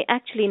it may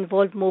actually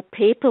involve more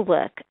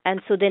paperwork, and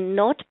so they're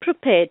not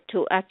prepared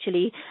to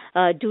actually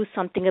do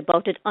something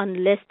about it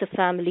unless the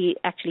family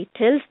actually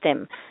tells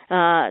them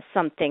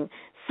something.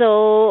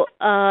 So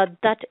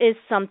that is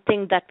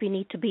something that we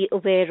need to be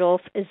aware of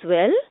as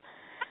well.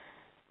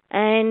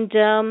 And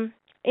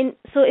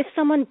so if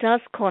someone does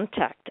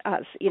contact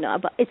us,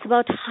 it's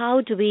about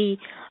how do we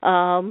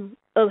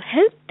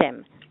help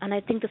them. And I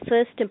think the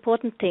first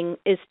important thing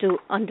is to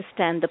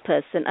understand the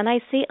person. And I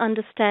say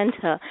understand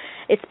her.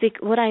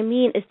 What I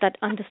mean is that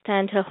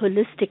understand her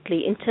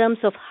holistically in terms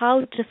of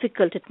how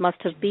difficult it must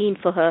have been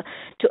for her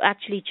to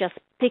actually just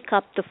pick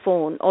up the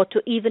phone or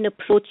to even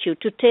approach you,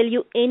 to tell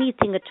you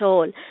anything at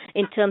all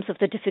in terms of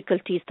the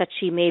difficulties that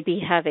she may be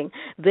having,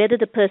 whether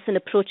the person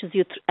approaches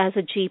you as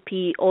a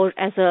GP or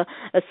as a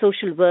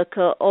social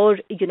worker, or,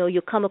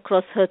 you come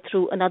across her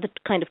through another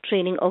kind of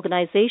training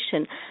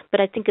organization. But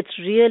I think it's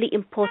really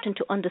important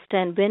to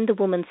understand when the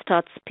woman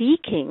starts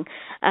speaking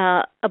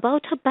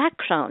about her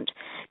background,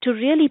 to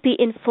really be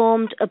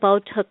informed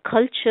about her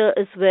culture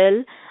as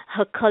well,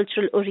 her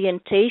cultural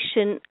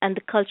orientation and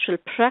the cultural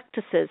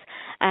practices.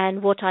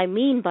 And what I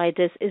mean by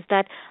this is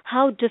that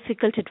how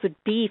difficult it would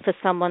be for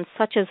someone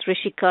such as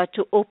Rishika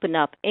to open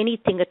up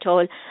anything at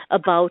all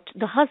about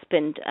the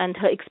husband and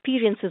her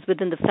experiences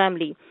within the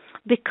family,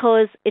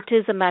 because it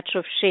is a matter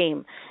of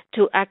shame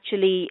to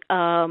actually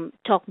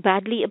talk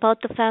badly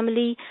about the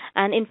family,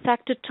 and in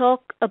fact to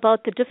talk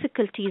about the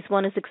difficulties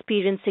one is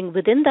experiencing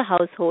within the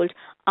household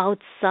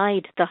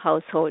outside the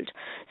household.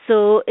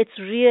 So it's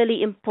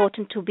really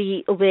important to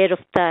be aware of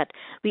that.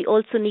 We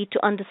also need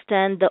to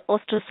understand the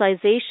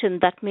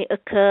ostracization that may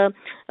occur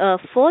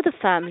for the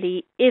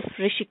family if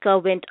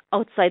Rishika went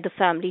outside the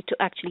family to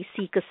actually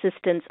seek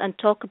assistance and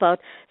talk about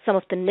some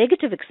of the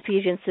negative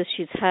experiences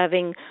she's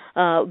having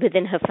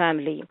within her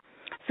family.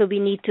 So we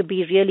need to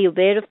be really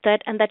aware of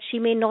that, and that she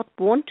may not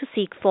want to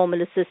seek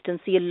formal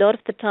assistance. See, a lot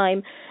of the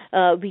time,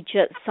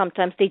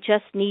 sometimes they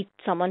just need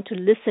someone to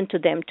listen to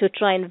them, to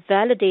try and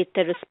validate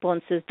their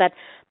responses, that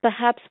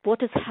perhaps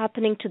what is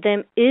happening to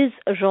them is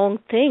a wrong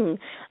thing.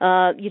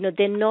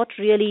 They're not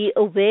really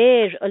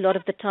aware a lot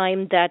of the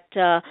time that,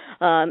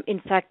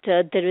 in fact,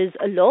 there is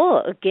a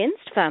law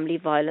against family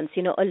violence.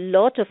 A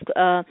lot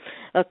of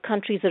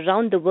countries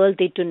around the world,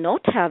 they do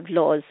not have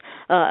laws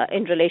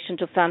in relation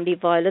to family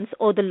violence,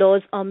 or the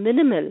laws are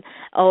minimal,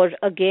 or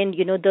again,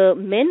 the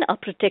men are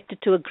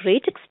protected to a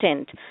great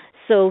extent.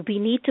 So we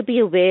need to be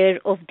aware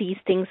of these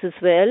things as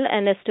well,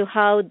 and as to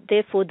how,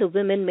 therefore, the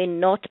women may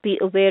not be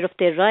aware of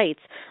their rights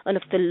and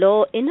of the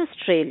law in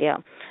Australia.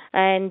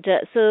 And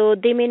so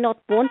they may not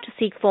want to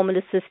seek formal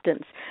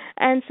assistance.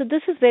 And so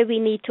this is where we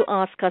need to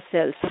ask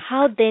ourselves,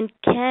 how then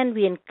can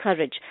we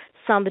encourage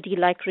somebody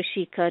like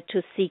Rishika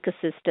to seek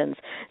assistance?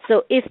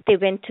 So if they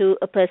went to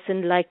a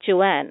person like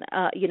Joanne,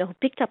 who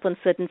picked up on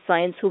certain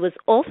signs, who was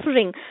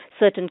offering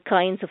certain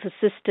kinds of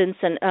assistance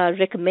and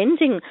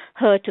recommending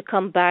her to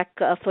come back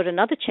for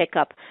another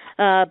checkup,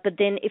 but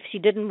then if she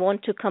didn't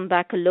want to come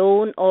back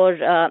alone, or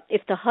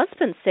if the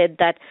husband said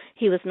that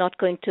he was not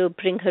going to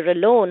bring her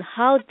alone,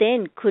 how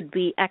then could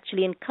we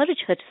actually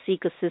encourage her to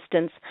seek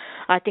assistance?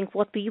 I think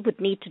what we would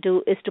need to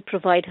do is to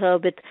provide her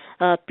with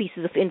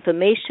pieces of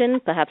information,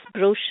 perhaps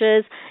brochures,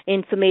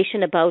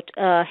 information about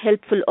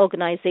helpful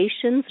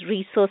organizations,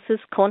 resources,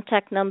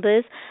 contact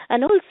numbers,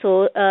 and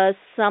also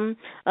some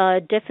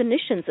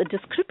definitions, a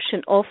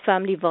description of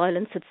family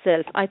violence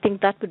itself. I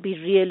think that would be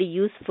really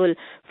useful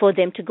for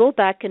them to go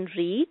back and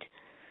read.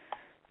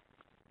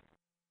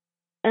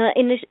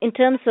 in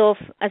terms of,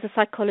 as a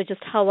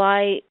psychologist, how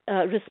I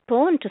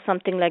respond to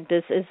something like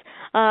this is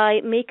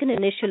I make an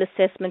initial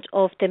assessment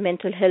of their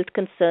mental health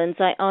concerns.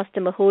 I ask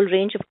them a whole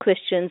range of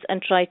questions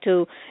and try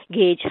to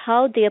gauge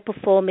how they are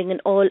performing in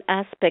all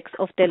aspects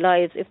of their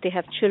lives. If they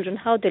have children,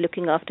 how they're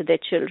looking after their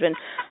children,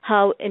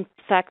 how, in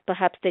fact,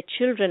 perhaps their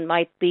children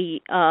might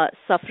be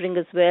suffering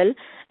as well,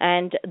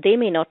 and they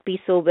may not be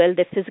so well.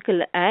 Their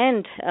physical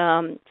and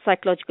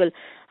psychological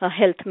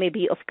health may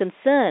be of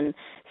concern.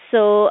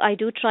 So I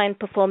do try and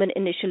perform an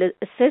initial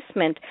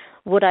assessment.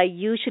 What I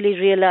usually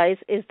realize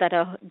is that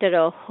there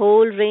are a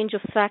whole range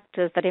of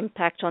factors that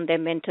impact on their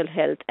mental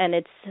health, and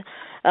it's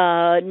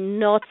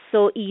not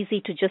so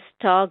easy to just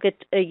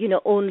target,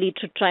 only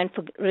to try and,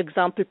 for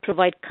example,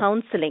 provide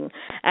counseling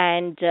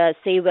and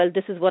say, well,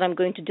 this is what I'm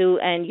going to do,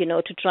 and,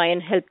 to try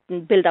and help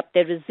build up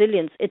their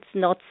resilience. It's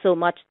not so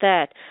much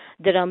that.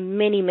 There are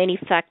many, many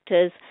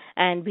factors,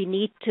 and we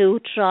need to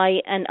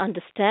try and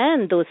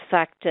understand those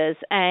factors.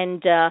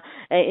 And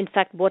in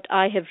fact, what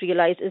I have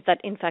realized is that,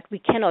 in fact, we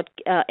cannot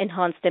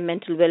enhance their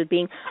mental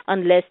well-being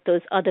unless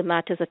those other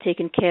matters are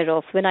taken care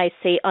of. When I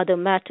say other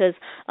matters,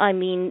 I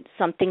mean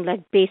something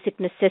like basic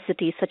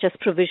necessities such as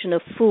provision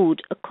of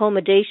food,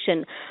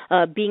 accommodation,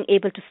 being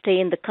able to stay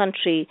in the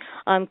country.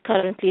 I'm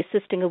currently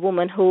assisting a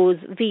woman whose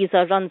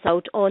visa runs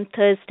out on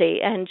Thursday,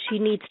 and she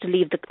needs to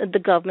leave. The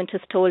government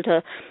has told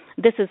her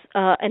this is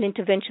an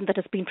intervention that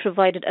has been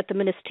provided at the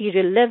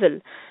ministerial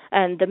level,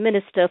 and the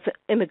Minister for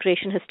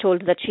Immigration has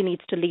told her that she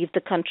needs to leave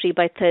the country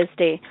by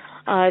Thursday.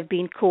 I've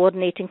been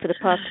coordinating for the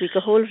past week a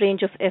whole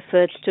range of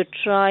efforts to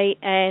try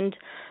and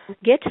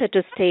get her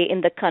to stay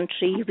in the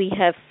country. We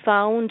have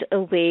found a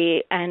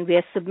way, and we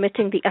are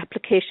submitting the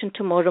application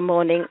tomorrow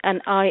morning,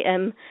 and I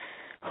am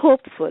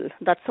hopeful.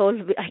 That's all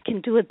I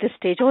can do at this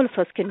stage. All of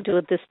us can do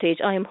at this stage.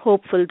 I am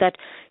hopeful that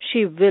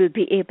she will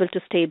be able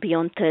to stay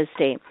beyond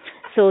Thursday.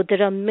 So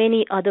there are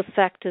many other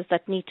factors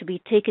that need to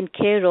be taken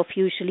care of,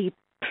 usually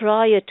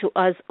prior to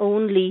us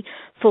only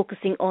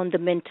focusing on the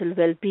mental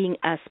well-being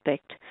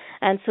aspect.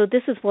 And so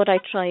this is what I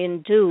try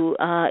and do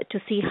to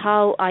see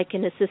how I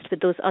can assist with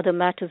those other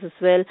matters as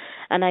well.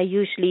 And I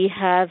usually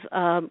have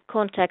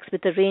contacts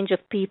with a range of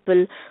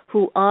people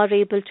who are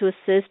able to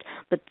assist,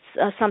 but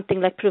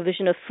something like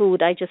provision of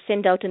food, I just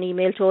send out an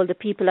email to all the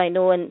people I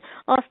know and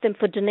ask them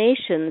for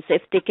donations,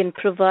 if they can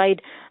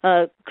provide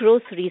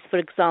groceries, for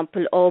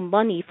example, or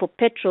money for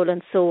petrol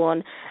and so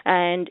on.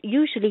 And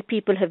usually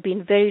people have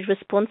been very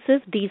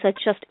responsive. These are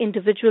just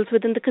individuals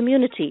within the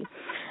community.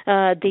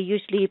 They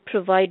usually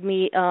provide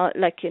me,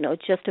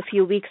 just a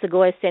few weeks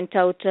ago, I sent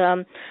out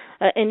an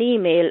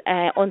email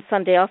on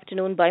Sunday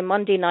afternoon. By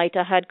Monday night,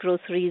 I had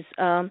groceries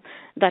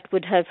that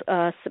would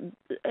have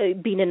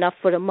been enough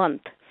for a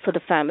month for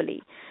the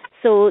family.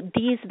 So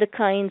these are the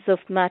kinds of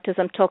matters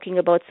I'm talking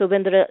about. So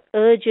when there are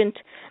urgent,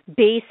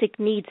 basic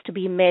needs to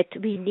be met,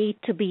 we need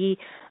to be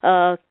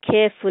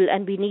careful,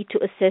 and we need to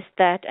assess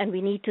that, and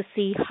we need to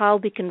see how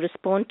we can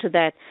respond to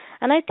that.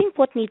 And I think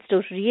what needs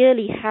to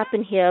really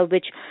happen here,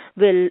 which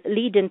will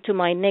lead into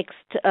my next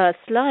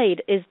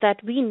slide, is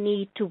that we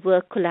need to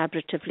work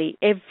collaboratively,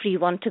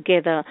 everyone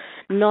together,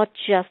 not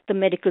just the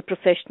medical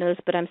professionals,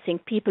 but I'm saying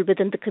people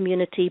within the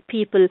community,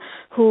 people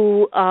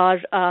who are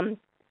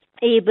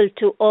able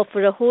to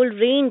offer a whole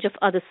range of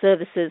other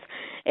services.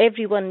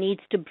 Everyone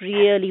needs to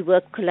really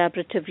work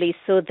collaboratively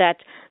so that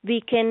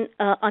we can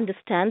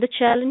understand the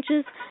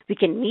challenges, we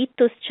can meet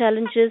those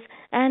challenges,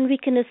 and we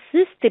can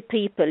assist the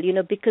people,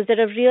 because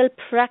there are real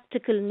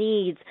practical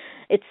needs.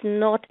 It's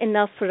not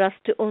enough for us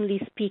to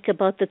only speak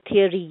about the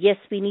theory. Yes,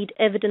 we need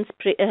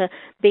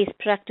evidence-based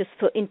practice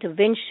for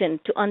intervention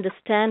to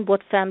understand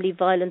what family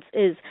violence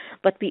is,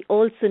 but we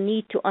also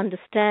need to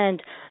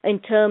understand in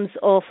terms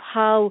of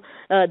how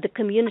the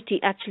community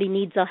actually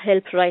needs our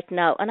help right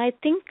now. And I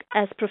think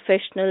as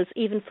professionals,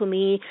 even for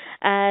me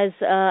as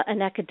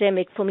an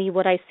academic, for me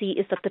what I see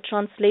is that the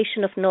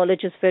translation of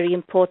knowledge is very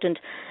important.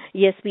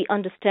 Yes, we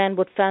understand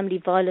what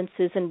family violence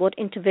is and what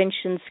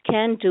interventions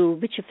can do,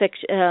 which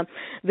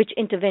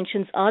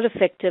interventions are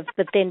effective,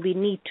 but then we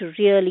need to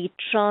really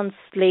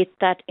translate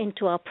that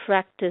into our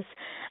practice.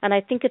 And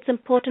I think it's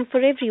important for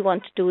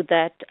everyone to do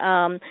that,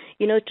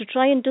 to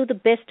try and do the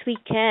best we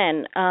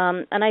can.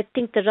 And I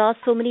think there are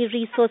so many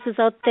resources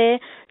out there.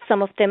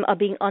 Some of them are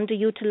being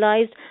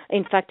underutilized.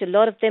 In fact, a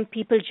lot of them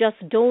people just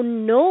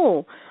don't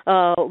know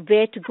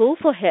where to go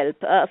for help.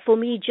 For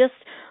me, just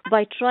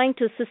by trying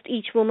to assist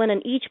each woman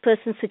and each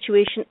person's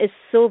situation is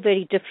so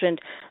very different.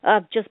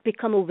 I've just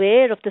become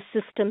aware of the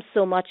system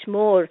so much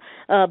more,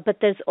 but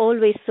there's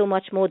always so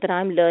much more that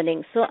I'm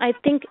learning. So I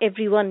think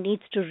everyone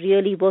needs to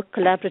really work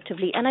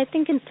collaboratively. And I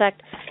think, in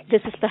fact,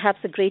 this is perhaps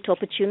a great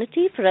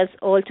opportunity for us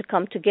all to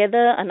come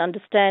together and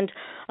understand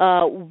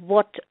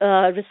what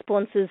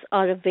responses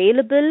are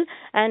available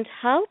and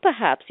how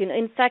perhaps,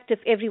 in fact, if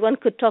everyone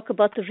could talk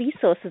about the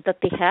resources that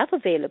they have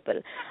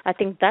available, I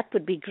think that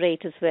would be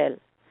great as well.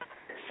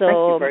 So Thank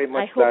you very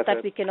much, I hope Lata.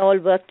 that we can all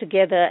work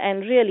together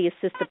and really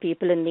assist the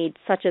people in need,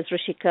 such as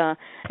Rishika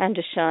and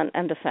Deshan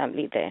and the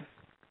family there.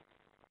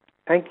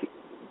 Thank you.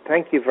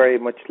 Thank you very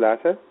much,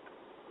 Lata.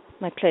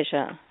 My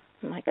pleasure.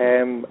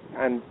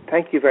 And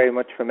thank you very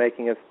much for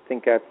making us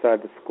think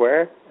outside the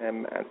square,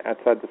 and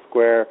outside the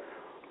square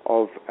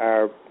of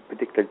our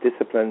particular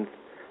disciplines,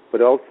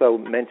 but also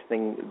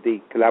mentioning the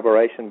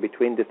collaboration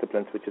between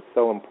disciplines, which is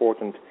so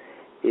important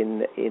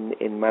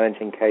in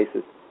managing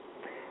cases.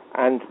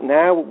 And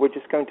now we're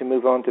just going to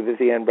move on to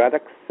Vivienne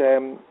Braddock's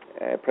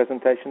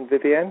presentation.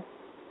 Vivienne?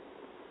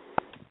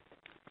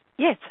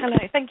 Yes, hello.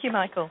 Thank you,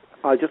 Michael.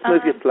 I'll just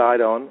move your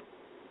slide on.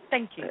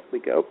 Thank you. There we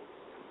go.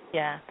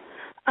 Yeah.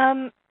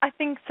 I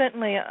think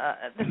certainly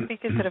the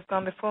speakers that have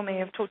gone before me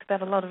have talked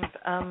about a lot of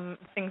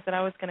things that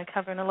I was going to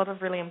cover and a lot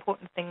of really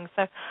important things.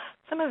 So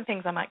some of the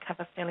things I might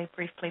cover fairly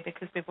briefly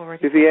because we've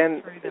already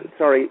gone through them.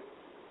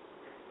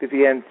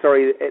 Vivienne,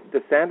 sorry, the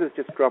sound is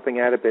just dropping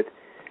out a bit.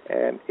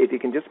 If you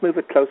can just move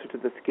it closer to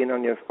the skin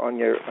on your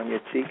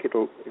cheek,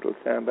 it'll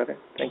sound better.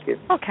 Thank you.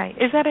 Okay.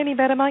 Is that any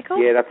better,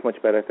 Michael? Yeah, that's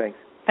much better. Thanks.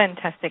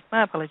 Fantastic.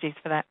 My apologies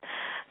for that.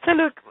 So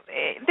look,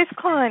 this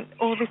client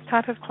or this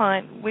type of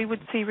client, we would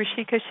see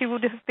Rishika, she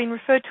would have been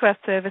referred to our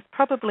service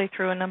probably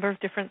through a number of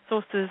different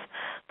sources,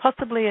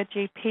 possibly a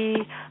GP,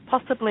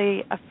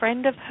 possibly a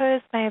friend of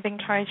hers may have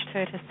encouraged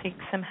her to seek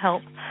some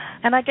help.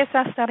 And I guess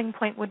our starting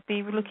point would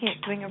be looking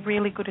at doing a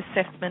really good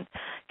assessment,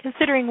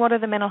 considering what are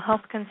the mental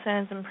health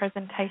concerns and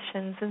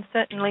presentations, and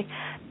certainly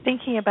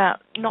thinking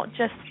about not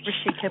just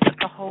Rishika but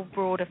the whole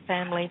broader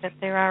family, that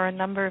there are a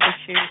number of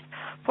issues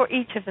for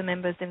each of the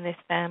members in this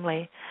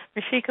family.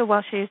 Rishika,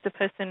 while she is the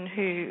person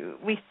who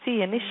we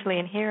see initially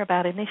and hear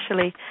about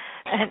initially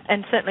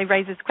and certainly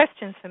raises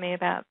questions for me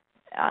about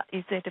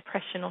is there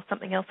depression or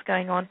something else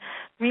going on,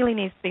 really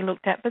needs to be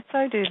looked at, but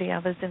so do the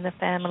others in the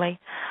family.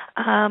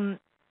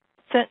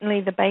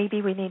 Certainly the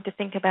baby, we need to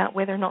think about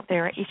whether or not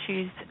there are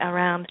issues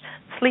around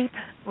sleep,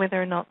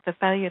 whether or not the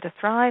failure to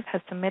thrive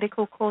has some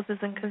medical causes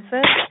and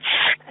concerns.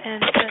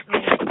 And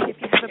certainly if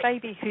you have a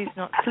baby who's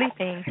not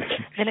sleeping,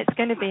 then it's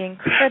going to be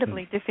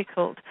incredibly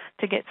difficult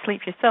to get sleep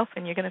yourself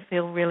and you're going to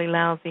feel really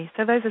lousy.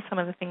 So those are some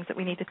of the things that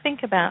we need to think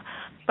about,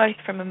 both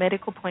from a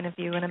medical point of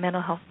view and a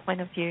mental health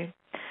point of view.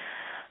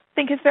 I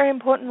think it's very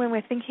important when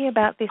we're thinking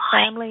about this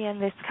family and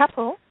this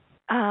couple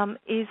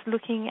is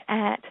looking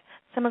at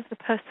some of the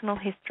personal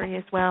history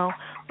as well.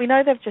 We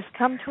know they've just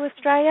come to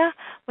Australia.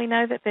 We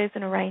know that there's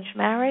an arranged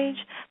marriage,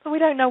 but we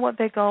don't know what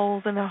their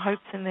goals and their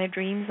hopes and their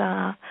dreams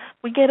are.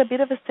 We get a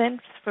bit of a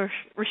sense for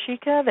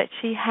Rishika that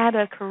she had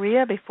a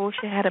career before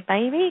she had a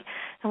baby,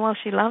 and while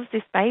she loves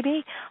this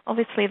baby,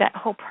 obviously that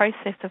whole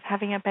process of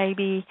having a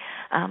baby,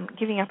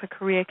 giving up a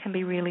career can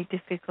be really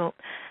difficult.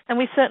 And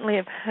we certainly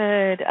have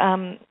heard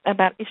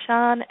about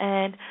Ishan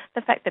and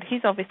the fact that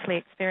he's obviously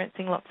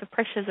experiencing lots of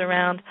pressures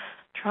around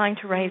trying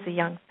to raise a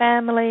young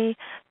family,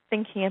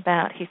 thinking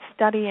about his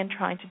study and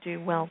trying to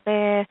do well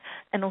there,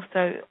 and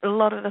also a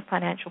lot of the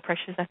financial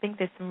pressures. I think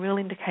there's some real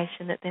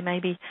indication that there may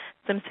be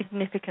some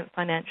significant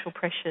financial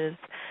pressures.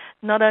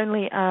 Not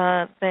only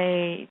are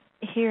they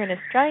here in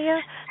Australia,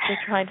 they're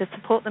trying to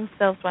support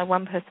themselves while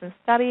one person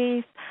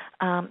studies,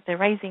 they're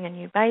raising a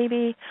new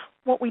baby.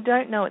 What we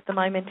don't know at the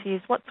moment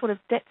is what sort of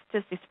debts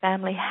does this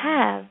family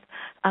have,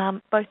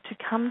 both to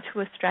come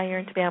to Australia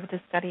and to be able to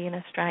study in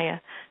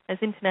Australia. As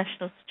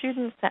international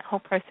students, that whole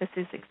process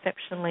is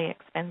exceptionally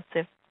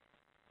expensive.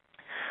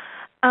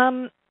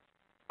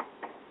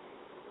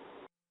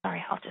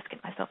 Sorry, I'll just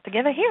get myself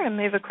together here and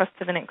move across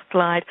to the next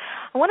slide.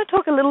 I want to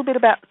talk a little bit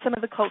about some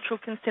of the cultural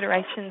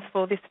considerations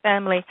for this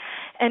family.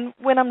 And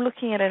when I'm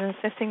looking at it and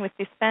assessing with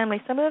this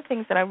family, some of the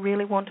things that I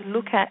really want to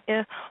look at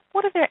are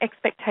what are their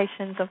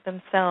expectations of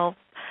themselves.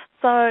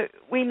 So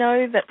we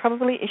know that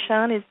probably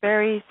Ishan is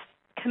very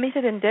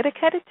committed and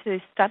dedicated to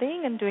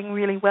studying and doing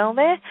really well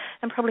there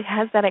and probably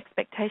has that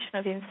expectation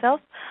of himself.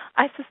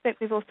 I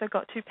suspect we've also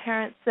got two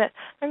parents that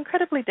are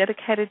incredibly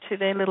dedicated to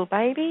their little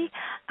baby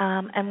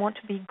and want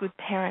to be good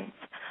parents.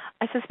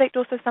 I suspect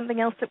also something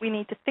else that we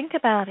need to think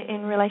about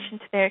in relation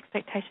to their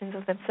expectations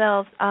of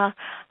themselves are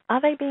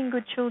they being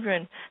good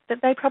children? That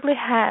they probably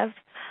have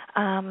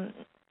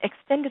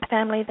extended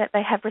family that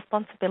they have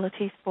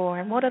responsibilities for,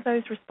 and what are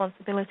those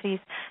responsibilities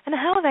and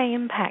how are they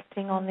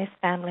impacting on this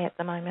family at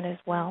the moment as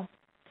well?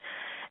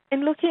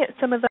 In looking at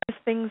some of those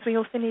things, we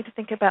also need to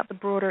think about the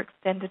broader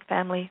extended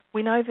family.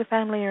 We know the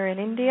family are in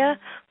India.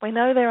 We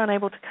know they're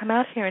unable to come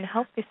out here and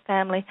help this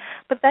family,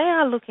 but they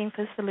are looking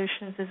for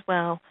solutions as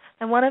well.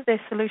 And one of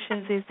their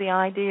solutions is the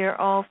idea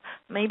of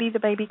maybe the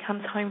baby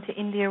comes home to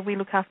India, we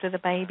look after the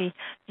baby,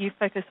 you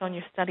focus on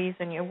your studies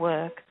and your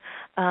work,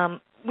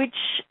 which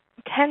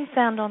can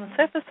sound on the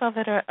surface of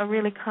it a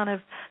really kind of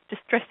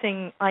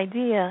distressing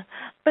idea,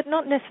 but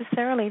not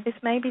necessarily. This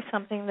may be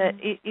something that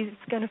is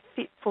going to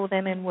fit for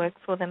them and work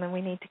for them, and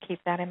we need to keep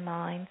that in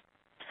mind.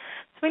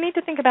 So we need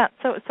to think about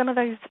some of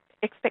those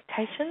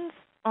expectations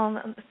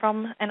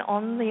from and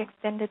on the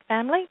extended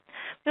family.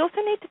 We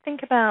also need to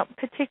think about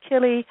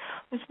particularly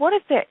what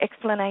is their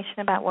explanation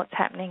about what's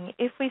happening.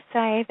 If we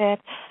say that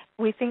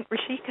we think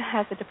Rishika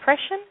has a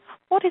depression,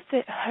 what is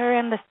her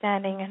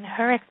understanding and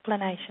her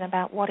explanation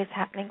about what is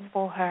happening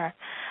for her?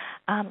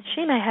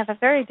 She may have a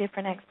very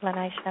different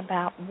explanation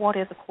about what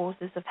are the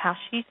causes of how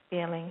she's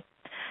feeling.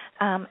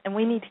 and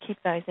we need to keep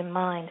those in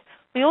mind.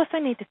 We also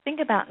need to think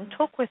about and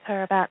talk with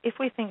her about if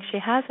we think she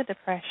has a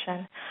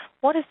depression,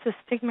 what is the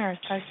stigma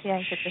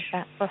associated with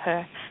that for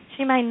her?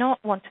 She may not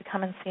want to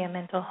come and see a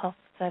mental health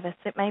service.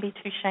 It may be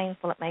too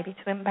shameful. It may be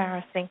too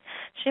embarrassing.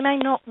 She may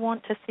not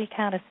want to seek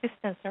out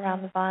assistance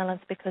around the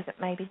violence because it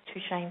may be too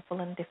shameful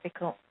and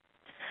difficult.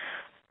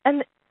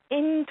 And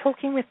in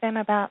talking with them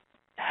about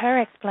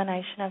her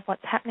explanation of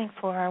what's happening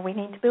for her, we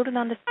need to build an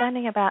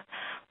understanding about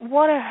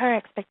what are her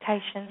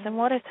expectations and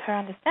what is her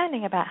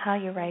understanding about how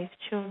you raise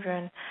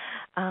children.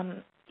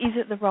 Is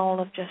it the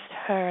role of just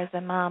her as a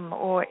mum,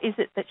 or is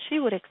it that she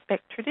would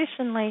expect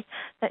traditionally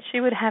that she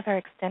would have her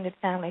extended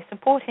family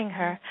supporting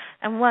her?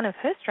 And one of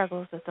her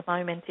struggles at the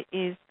moment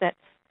is that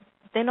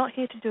they're not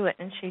here to do it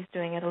and she's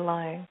doing it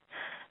alone.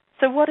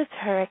 So what is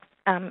her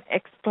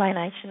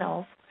explanation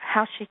of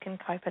how she can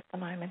cope at the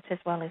moment as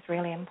well is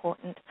really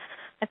important.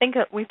 I think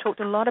we've talked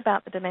a lot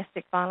about the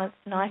domestic violence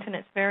tonight, and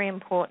it's very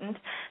important,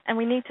 and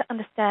we need to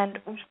understand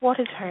what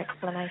is her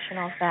explanation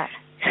of that.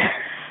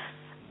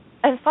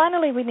 And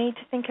finally, we need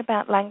to think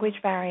about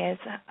language barriers.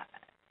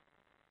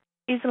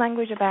 Is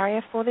language a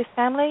barrier for this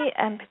family?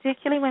 And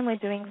particularly when we're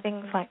doing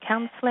things like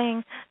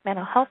counselling,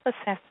 mental health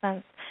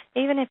assessments,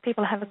 even if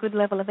people have a good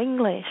level of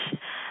English,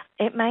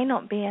 it may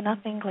not be enough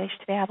English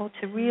to be able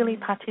to really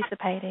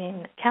participate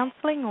in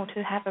counselling or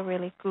to have a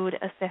really good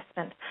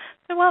assessment.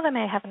 So while they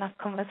may have enough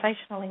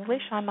conversational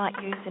English, I might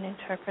use an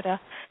interpreter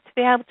to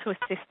be able to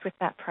assist with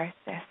that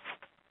process.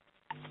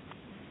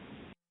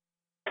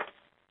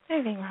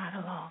 Moving right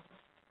along.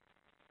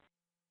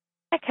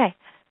 Okay,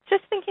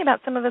 just thinking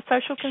about some of the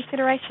social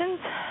considerations.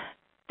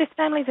 This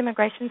family's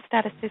immigration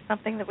status is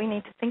something that we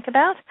need to think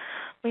about.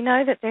 We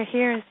know that they're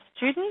here as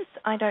students.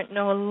 I don't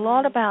know a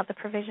lot about the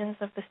provisions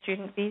of the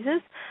student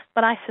visas,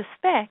 but I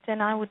suspect,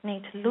 and I would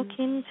need to look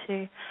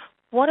into,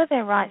 what are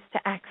their rights to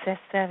access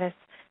service.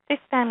 This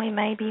family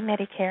may be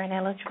Medicare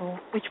ineligible,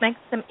 which makes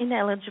them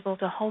ineligible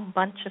to a whole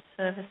bunch of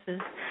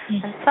services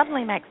and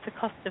suddenly makes the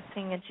cost of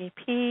seeing a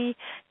GP,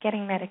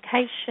 getting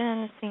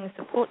medication, seeing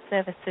support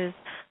services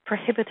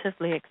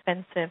prohibitively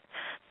expensive.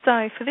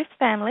 So for this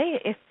family,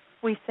 if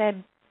we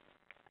said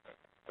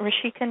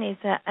Rashika needs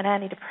an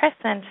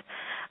antidepressant,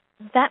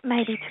 that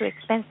may be too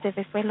expensive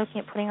if we're looking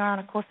at putting her on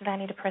a course of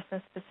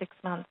antidepressants for 6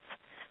 months.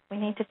 We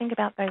need to think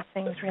about those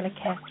things really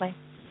carefully.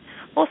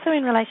 Also,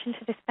 in relation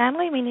to this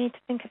family, we need to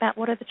think about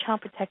what are the child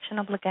protection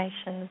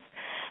obligations.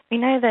 We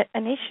know that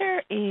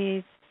Anisha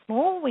is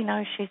small. We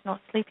know she's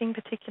not sleeping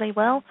particularly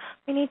well.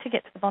 We need to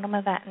get to the bottom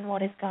of that and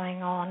what is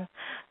going on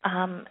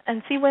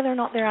and see whether or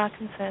not there are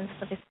concerns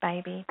for this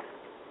baby.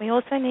 We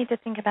also need to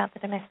think about the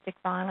domestic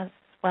violence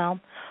as well.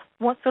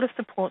 What sort of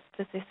supports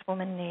does this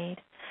woman need?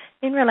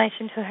 In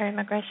relation to her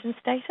immigration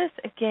status,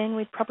 again,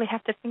 we'd probably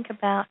have to think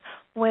about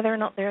whether or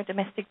not there are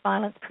domestic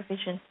violence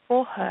provisions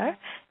for her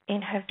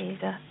in her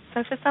visa.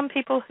 So for some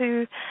people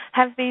who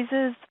have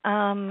visas,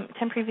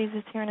 temporary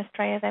visas here in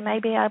Australia, they may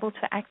be able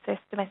to access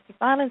domestic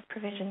violence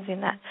provisions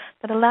in that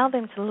allow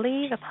them to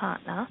leave a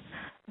partner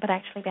but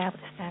actually be able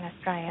to stay in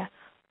Australia.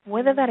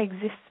 Whether that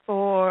exists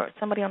for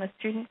somebody on a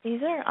student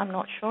visa, I'm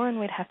not sure, and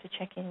we'd have to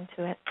check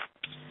into it.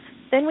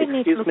 Then we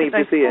need to look at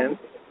those. Excuse me, Vivian.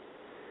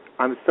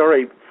 I'm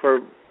sorry, for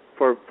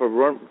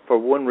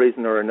one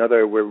reason or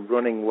another, we're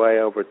running way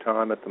over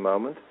time at the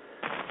moment.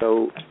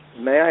 So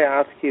may I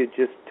ask you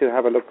just to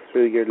have a look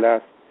through your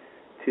last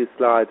 2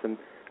 slides and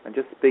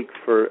just speak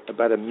for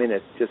about a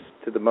minute just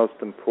to the most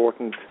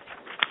important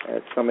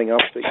summing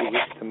up that you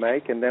wish to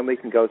make, and then we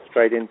can go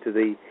straight into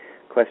the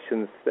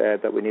questions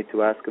that we need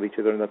to ask of each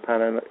other in the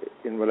panel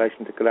in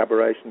relation to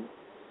collaboration.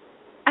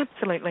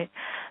 Absolutely.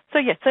 So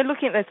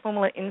looking at those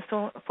formal and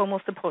informal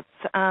supports,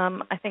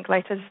 I think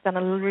Leita's done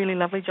a really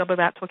lovely job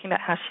about talking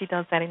about how she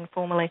does that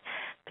informally,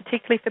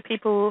 particularly for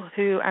people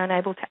who are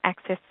unable to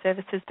access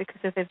services because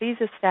of their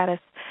visa status.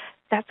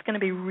 That's going to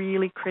be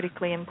really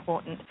critically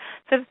important.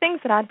 So the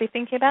things that I'd be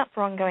thinking about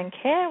for ongoing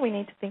care, we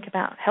need to think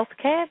about health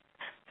care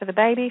for the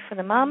baby, for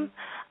the mum.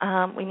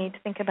 We need to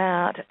think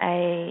about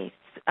a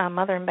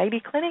mother and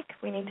baby clinic.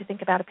 We need to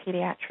think about a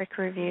paediatric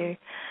review.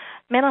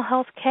 Mental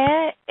health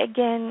care,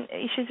 again,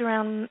 issues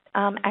around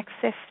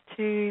access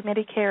to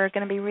Medicare are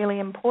going to be really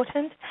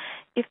important.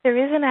 If there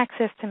isn't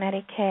access to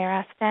Medicare,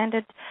 our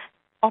standard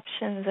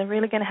options are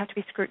really going to have to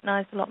be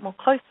scrutinised a lot more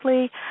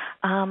closely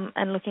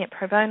and looking at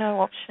pro bono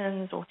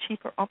options or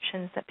cheaper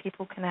options that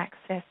people can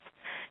access.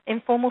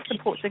 Informal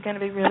supports are going to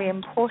be really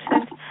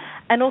important,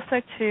 and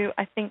also too,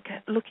 I think,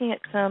 looking at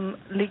some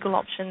legal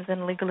options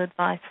and legal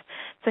advice.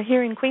 So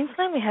here in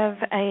Queensland, we have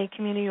a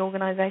community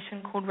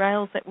organisation called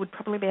Rails that would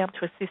probably be able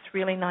to assist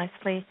really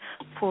nicely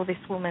for this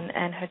woman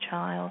and her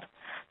child.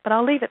 But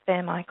I'll leave it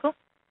there, Michael.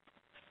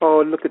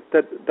 Oh, look at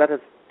that! That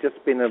has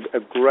just been a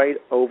great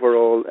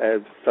overall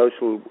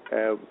social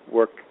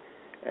work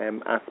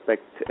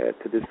aspect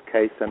to this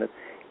case, and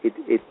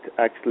it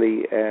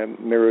actually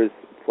mirrors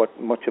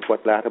much of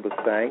what Lata was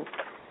saying,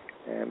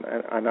 and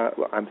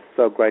I'm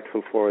so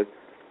grateful for it.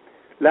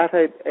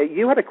 Lata,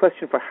 you had a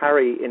question for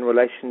Harry in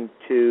relation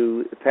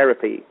to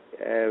therapy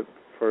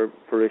for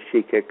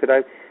Rashika. Could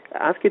I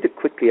ask you to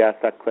quickly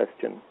ask that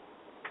question?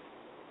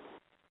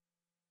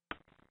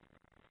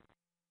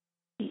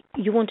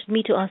 you wanted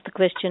me to ask the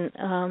question.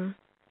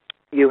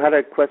 You had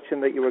a question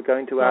that you were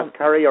going to ask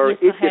Harry, or yes,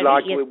 if you Harry,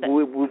 like, yes,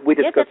 we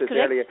discussed this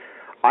correct. earlier.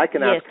 I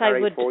can ask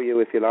Harry for you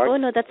if you like. Oh,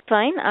 no, that's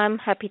fine. I'm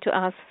happy to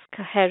ask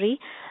Harry.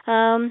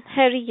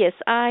 Harry, yes,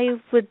 I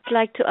would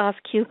like to ask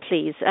you,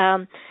 please,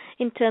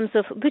 in terms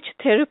of which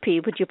therapy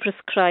would you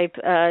prescribe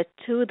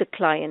to the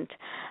client?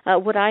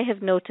 What I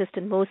have noticed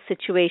in most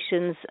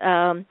situations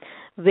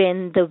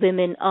when the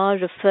women are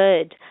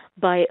referred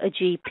by a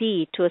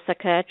GP to a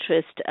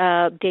psychiatrist,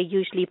 they're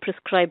usually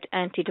prescribed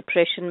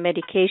antidepressant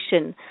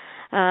medication.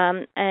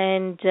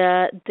 And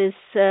this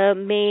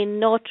may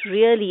not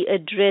really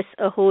address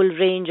a whole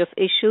range of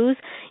issues.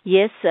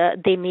 Yes,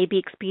 they may be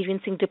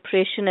experiencing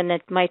depression, and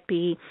that might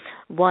be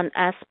one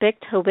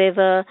aspect.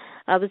 However,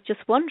 I was just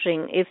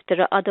wondering if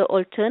there are other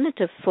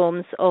alternative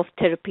forms of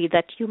therapy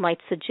that you might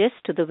suggest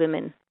to the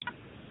women.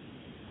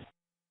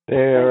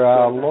 There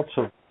are lots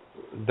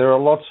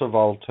of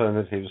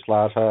alternatives,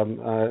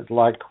 Lata.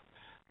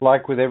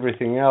 Like with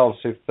everything else,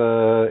 if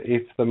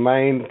the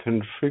main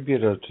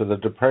contributor to the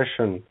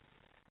depression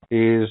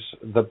is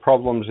the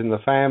problems in the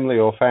family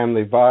or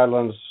family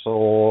violence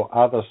or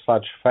other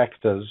such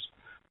factors,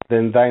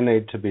 then they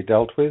need to be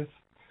dealt with.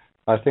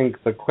 I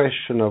think the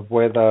question of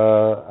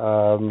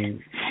whether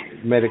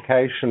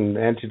medication,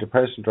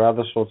 antidepressant or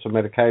other sorts of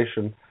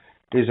medication,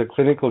 is a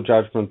clinical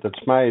judgment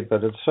that's made,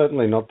 but it's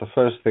certainly not the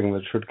first thing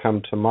that should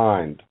come to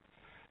mind.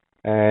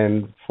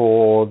 And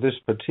for this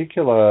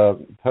particular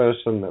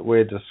person that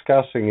we're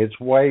discussing, it's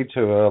way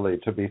too early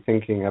to be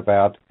thinking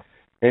about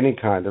any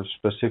kind of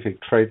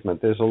specific treatment.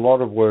 There's a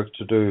lot of work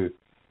to do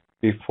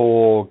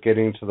before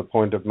getting to the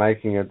point of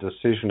making a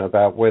decision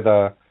about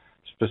whether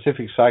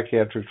specific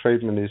psychiatric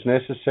treatment is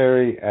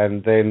necessary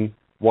and then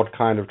what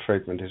kind of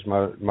treatment is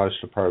most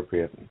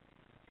appropriate.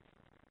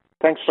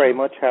 Thanks very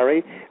much,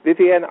 Harry.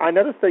 Vivienne, I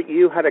noticed that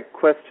you had a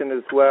question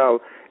as well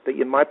that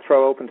you might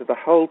throw open to the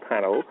whole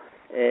panel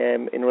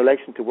in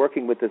relation to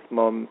working with this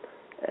mum,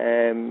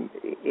 in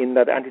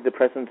that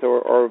antidepressants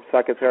or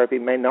psychotherapy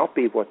may not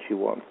be what you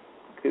want.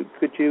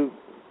 Could you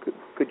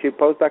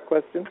pose that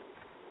question?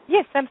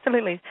 Yes,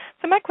 absolutely.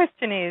 So my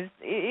question is,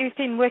 if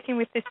in working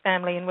with this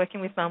family and working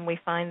with mum, we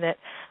find that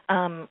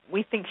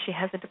we think she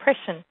has a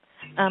depression,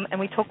 and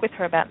we talk with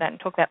her about that and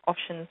talk about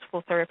options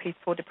for therapies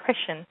for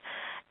depression,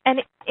 and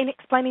in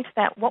explaining to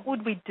that, what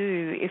would we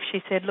do if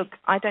she said, look,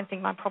 I don't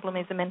think my problem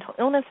is a mental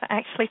illness. I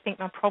actually think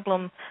my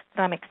problem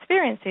that I'm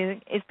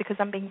experiencing is because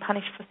I'm being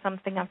punished for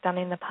something I've done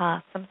in the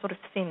past, some sort of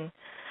sin.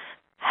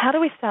 How do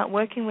we start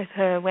working with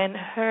her when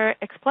her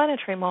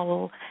explanatory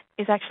model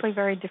is actually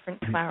very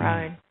different to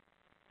our own?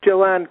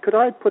 Joanne, could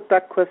I put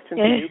that question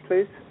to you,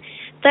 please?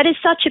 That is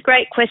such a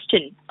great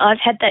question.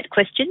 I've had that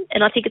question,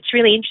 and I think it's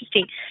really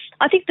interesting.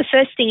 I think the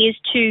first thing is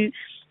to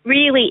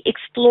really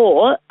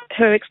explore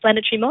her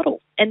explanatory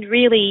model and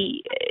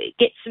really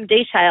get some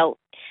detail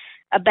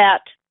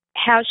about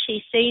how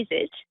she sees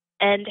it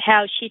and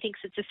how she thinks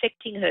it's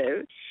affecting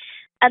her,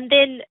 and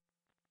then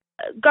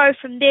go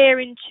from there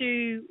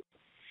into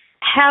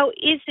how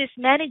is this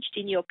managed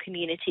in your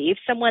community?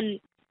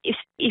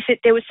 If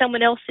there was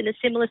someone else in a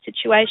similar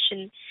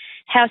situation,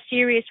 how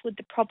serious would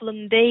the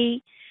problem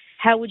be?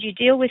 How would you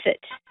deal with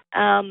it?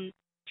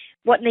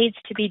 What needs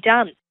to be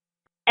done?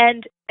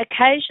 And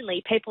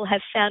occasionally people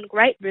have found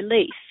great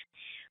relief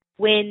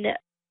when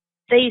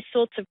these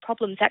sorts of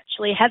problems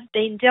actually have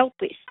been dealt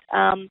with.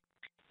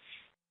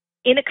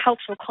 In a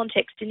cultural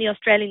context in the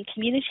Australian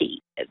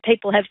community,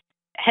 people have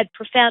had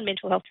profound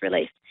mental health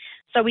relief.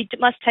 So we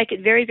must take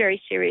it very, very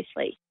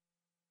seriously.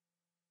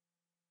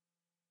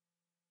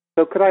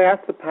 So could I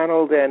ask the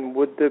panel then,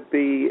 would there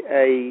be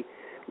a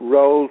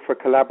role for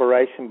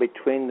collaboration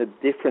between the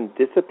different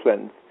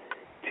disciplines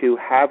to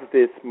have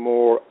this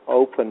more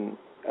open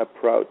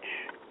approach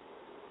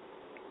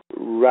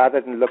rather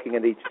than looking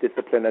at each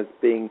discipline as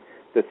being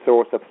the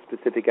source of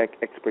specific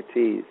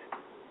expertise?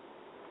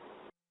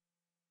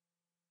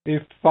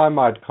 If I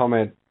might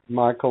comment,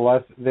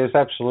 Michael, there's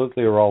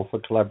absolutely a role for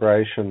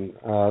collaboration.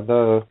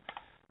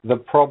 The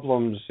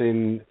problems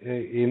in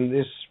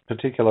this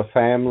particular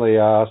family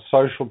are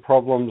social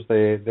problems.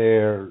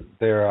 There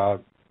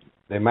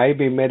may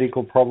be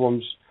medical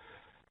problems.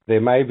 There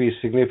may be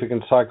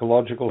significant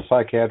psychological,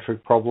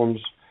 psychiatric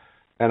problems.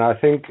 And I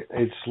think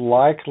it's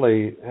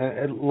likely,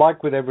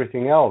 like with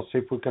everything else,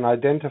 if we can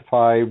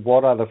identify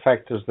what are the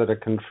factors that are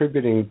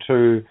contributing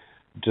to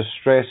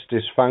distress,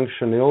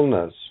 dysfunction,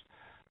 illness,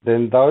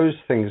 then those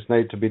things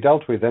need to be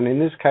dealt with. And in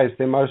this case,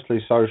 they're mostly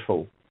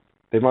social.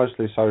 They're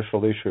mostly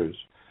social issues.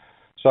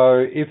 So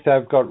if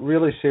they've got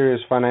really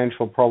serious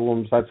financial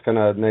problems, that's going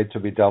to need to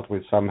be dealt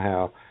with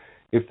somehow.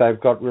 If they've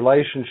got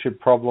relationship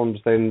problems,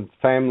 then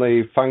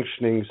family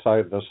functioning,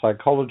 so the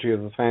psychology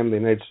of the family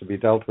needs to be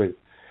dealt with.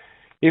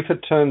 If it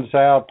turns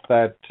out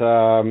that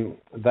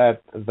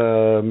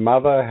the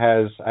mother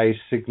has a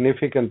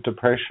significant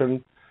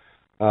depression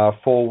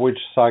for which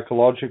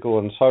psychological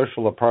and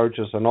social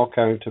approaches are not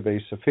going to be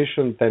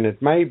sufficient, then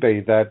it may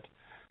be that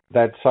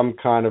some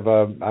kind of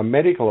a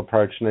medical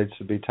approach needs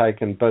to be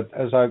taken. But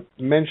as I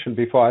mentioned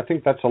before, I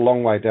think that's a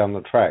long way down the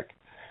track.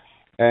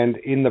 And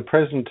in the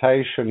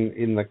presentation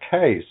in the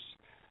case,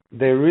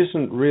 there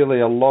isn't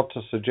really a lot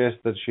to suggest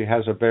that she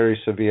has a very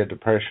severe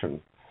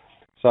depression.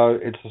 So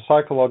it's the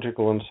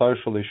psychological and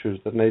social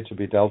issues that need to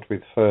be dealt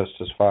with first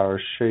as far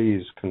as she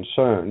is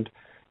concerned,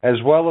 as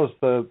well as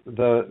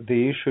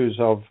the issues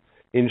of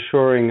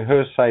ensuring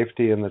her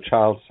safety and the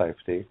child's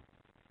safety.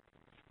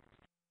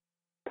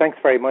 Thanks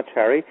very much,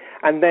 Harry.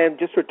 And then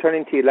just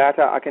returning to you,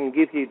 Lata, I can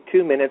give you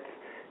 2 minutes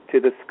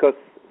to discuss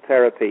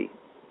therapy,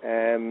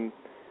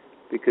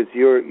 because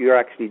you're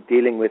actually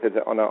dealing with it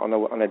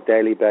on a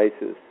daily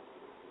basis.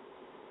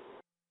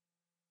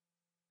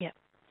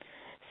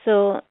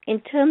 So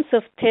in terms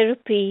of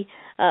therapy,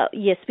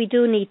 yes, we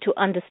do need to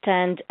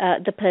understand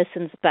the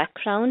person's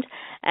background,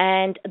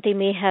 and they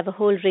may have a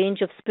whole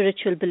range of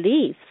spiritual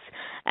beliefs,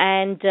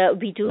 and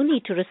we do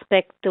need to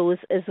respect those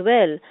as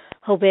well.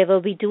 However,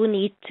 we do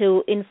need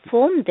to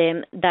inform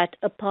them that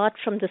apart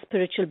from the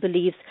spiritual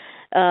beliefs,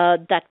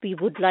 that we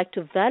would like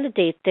to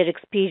validate their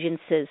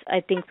experiences. I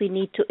think we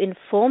need to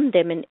inform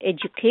them and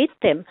educate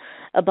them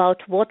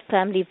about what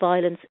family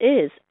violence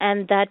is,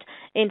 and that,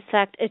 in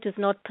fact, it is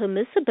not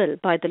permissible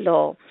by the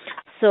law.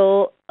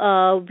 So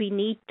we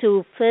need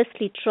to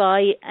firstly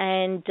try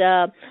and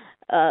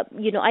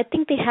I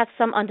think they have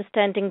some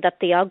understanding that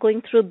they are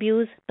going through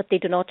abuse, but they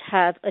do not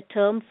have a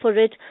term for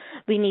it.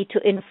 We need to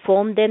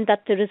inform them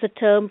that there is a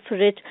term for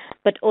it,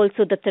 but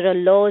also that there are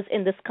laws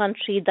in this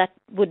country that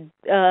would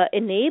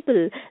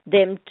enable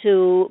them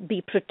to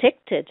be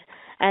protected.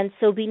 And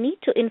so we need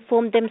to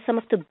inform them some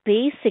of the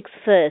basics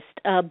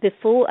first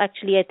before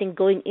actually, I think,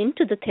 going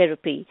into the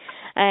therapy.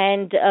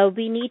 And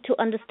we need to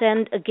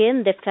understand,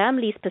 again, their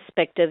family's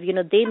perspective.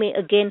 They may,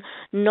 again,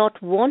 not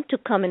want to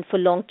come in for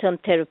long-term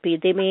therapy.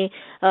 They may,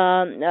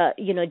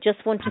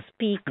 just want to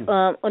speak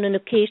on an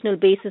occasional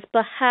basis,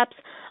 perhaps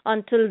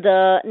until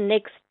the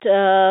next,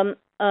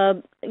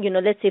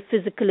 let's say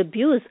physical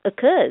abuse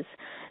occurs.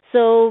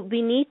 So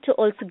we need to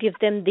also give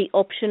them the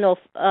option of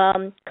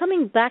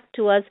coming back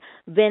to us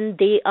when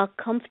they are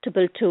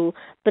comfortable to,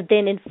 but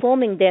then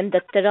informing them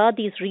that there are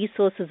these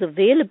resources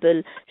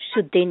available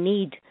should they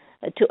need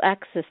to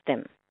access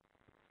them.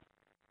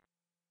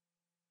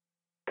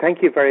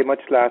 Thank you very much,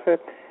 Lata.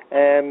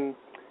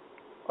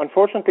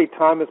 Unfortunately,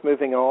 time is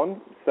moving on,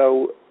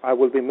 so I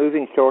will be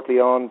moving shortly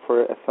on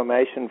for a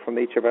summation from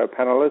each of our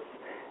panelists.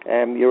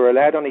 You're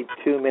allowed only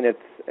 2 minutes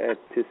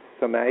to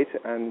summate,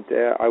 and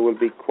I will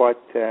be quite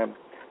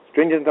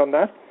stringent on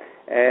that.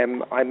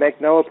 I make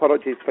no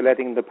apologies for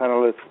letting the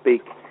panelists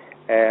speak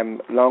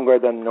longer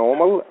than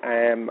normal.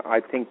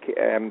 I think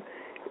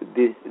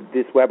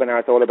this webinar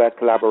is all about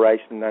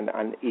collaboration,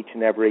 and each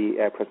and every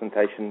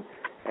presentation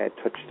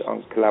touched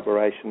on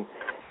collaboration.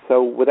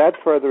 So without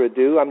further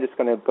ado, I'm just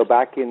going to go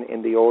back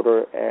in the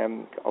order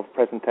of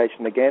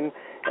presentation again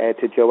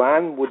to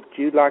Joanne. Would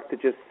you like to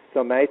just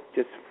summate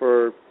just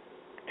for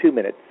 2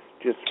 minutes,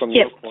 just from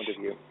your point of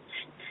view?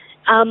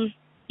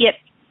 Yep.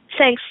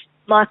 Thanks,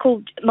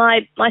 Michael.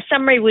 My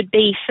summary would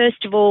be,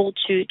 first of all,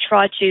 to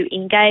try to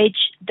engage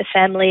the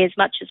family as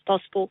much as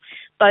possible,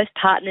 both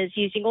partners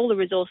using all the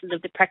resources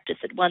of the practice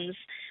at one's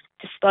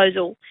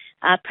disposal,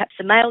 perhaps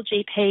a male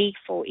GP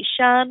for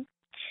Ishan,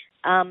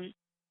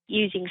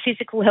 using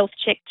physical health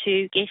check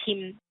to get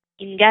him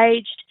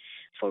engaged.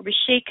 For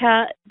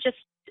Rishika, just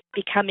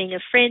becoming a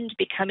friend,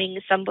 becoming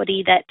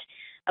somebody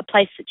a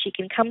place that she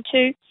can come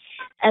to.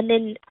 And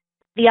then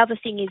the other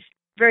thing is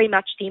very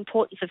much the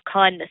importance of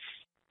kindness,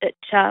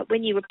 that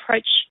when you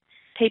approach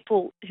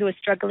people who are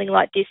struggling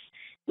like this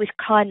with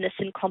kindness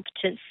and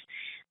competence,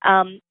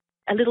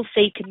 a little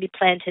seed can be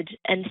planted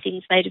and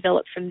things may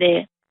develop from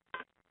there.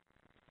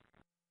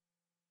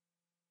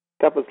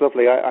 That was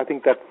lovely. I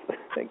think that's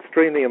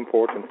extremely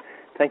important.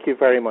 Thank you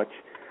very much.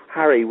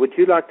 Harry, would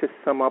you like to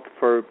sum up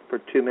for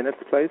 2 minutes,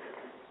 please?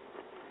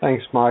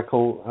 Thanks,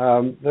 Michael.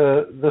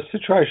 The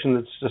situation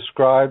that's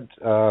described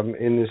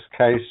in this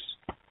case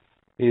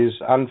is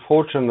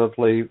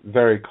unfortunately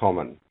very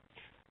common.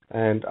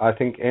 And I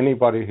think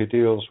anybody who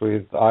deals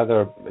with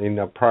either in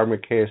a primary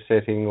care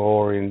setting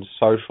or in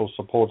social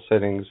support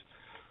settings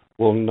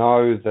will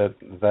know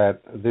that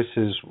this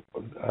is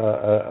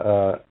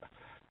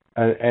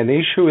an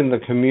issue in the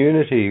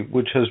community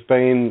which has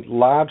been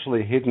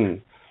largely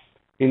hidden.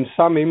 In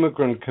some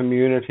immigrant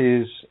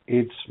communities,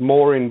 it's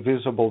more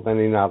invisible than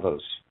in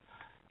others.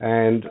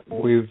 And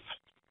we've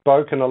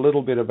spoken a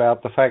little bit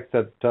about the fact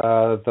that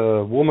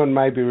the woman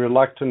may be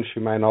reluctant, she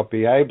may not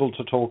be able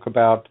to talk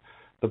about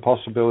the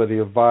possibility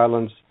of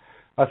violence.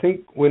 I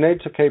think we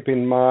need to keep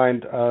in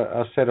mind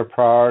a set of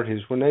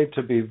priorities. We need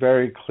to be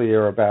very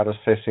clear about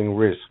assessing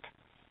risk,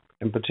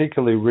 and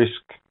particularly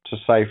risk to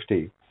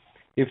safety.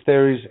 If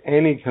there is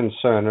any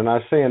concern, and I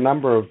see a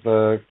number of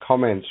the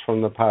comments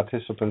from the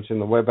participants in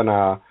the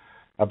webinar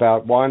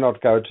about why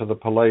not go to the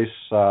police,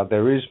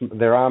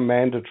 there are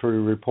mandatory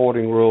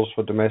reporting rules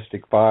for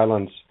domestic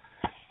violence.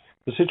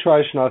 The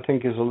situation, I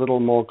think, is a little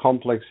more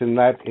complex in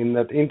that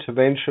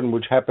intervention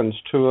which happens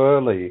too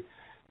early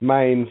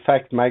may in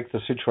fact make the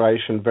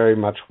situation very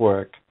much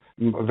worse,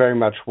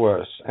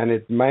 and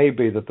it may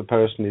be that the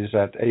person is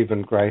at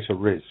even greater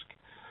risk.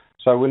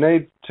 So we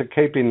need to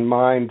keep in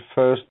mind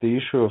first the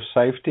issue of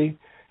safety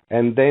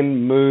and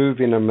then move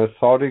in a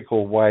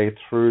methodical way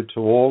through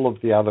to all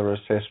of the other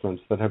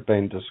assessments that have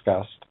been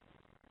discussed.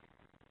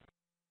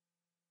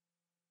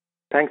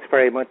 Thanks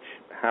very much,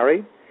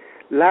 Harry.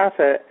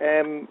 Lata,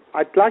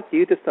 I'd like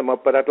you to sum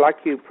up, but I'd like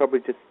you probably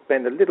to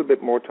spend a little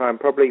bit more time,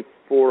 probably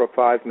 4 or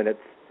 5 minutes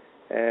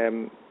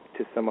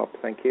to sum up.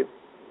 Thank you.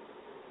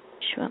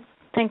 Sure.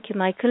 Thank you,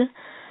 Michael.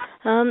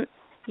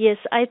 Yes,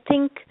 I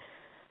think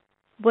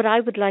what I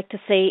would like to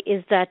say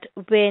is that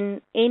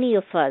when any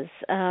of us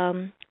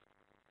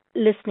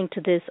listening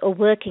to this or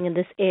working in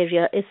this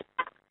area is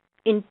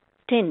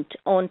intent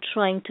on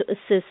trying to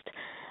assist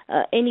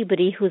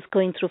anybody who's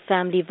going through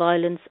family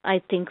violence,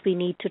 I think we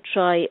need to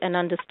try and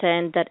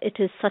understand that it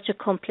is such a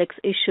complex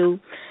issue,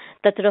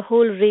 that there are a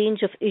whole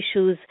range of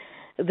issues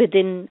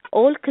within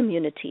all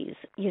communities,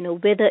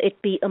 whether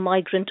it be a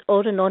migrant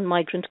or a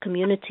non-migrant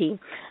community.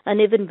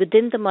 And even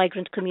within the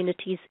migrant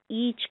communities,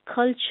 each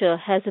culture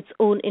has its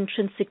own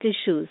intrinsic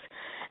issues.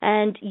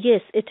 And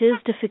yes, it is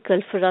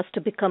difficult for us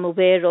to become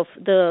aware of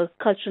the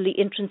culturally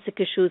intrinsic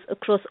issues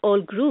across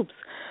all groups.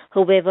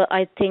 However,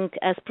 I think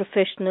as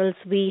professionals,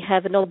 we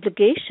have an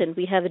obligation,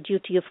 we have a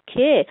duty of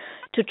care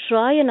to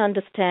try and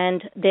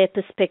understand their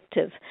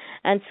perspective.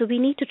 And so we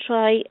need to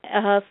try,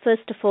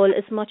 first of all,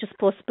 as much as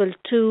possible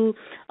to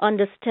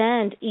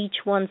understand each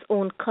one's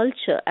own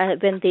culture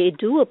when they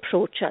do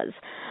approach us,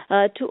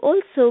 to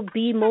also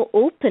be more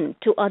open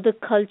to other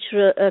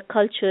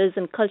cultures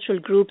and cultural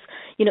groups,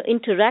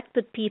 interact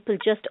with people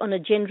just on a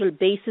general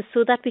basis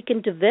so that we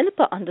can develop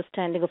our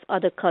understanding of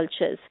other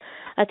cultures.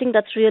 I think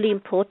that's really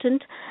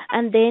important.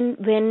 And then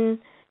when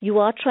you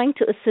are trying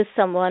to assist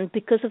someone,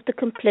 because of the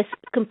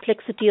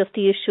complexity of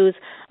the issues,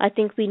 I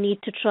think we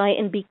need to try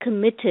and be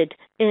committed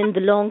in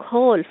the long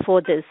haul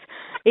for this.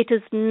 It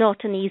is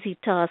not an easy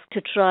task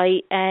to try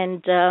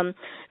and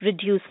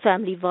reduce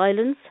family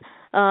violence.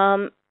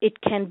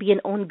 It can be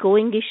an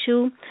ongoing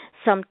issue.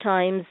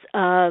 Sometimes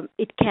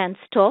it can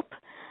stop.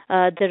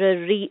 There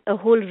are a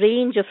whole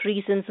range of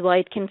reasons why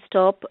it can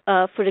stop.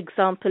 For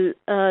example,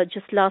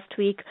 just last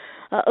week,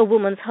 a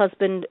woman's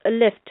husband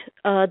left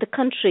the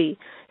country.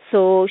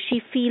 So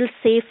she feels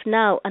safe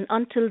now. And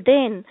until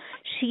then,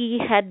 she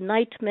had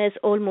nightmares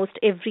almost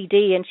every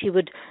day. And she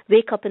would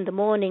wake up in the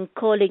morning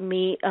calling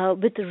me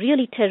with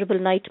really terrible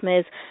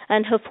nightmares.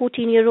 And her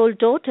 14-year-old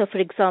daughter, for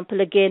example,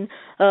 again,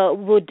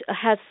 would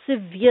have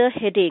severe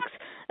headaches.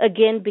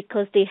 Again,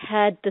 because they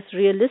had this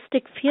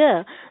realistic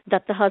fear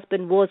that the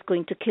husband was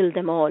going to kill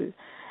them all.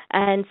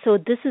 And so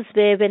this is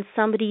where when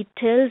somebody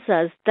tells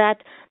us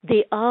that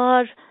they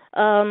are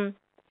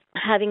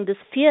having this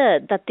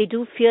fear, that they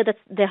do fear that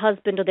their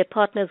husband or their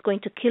partner is going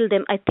to kill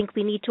them, I think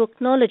we need to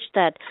acknowledge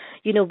that.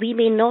 We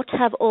may not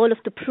have all of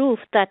the proof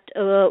that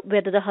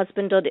whether the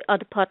husband or the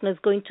other partner is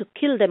going to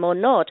kill them or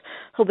not.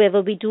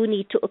 However, we do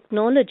need to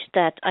acknowledge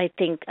that, I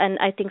think. And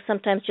I think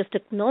sometimes just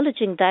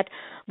acknowledging that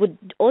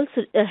would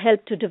also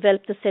help to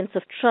develop the sense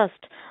of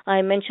trust.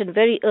 I mentioned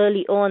very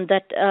early on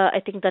that I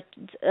think that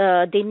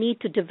they need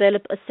to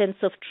develop a sense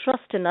of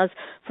trust in us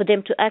for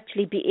them to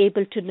actually be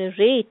able to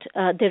narrate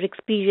their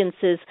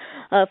experiences.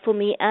 For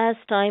me, as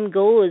time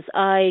goes,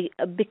 I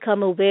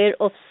become aware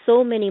of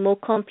so many more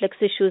complex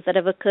issues that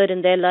have occurred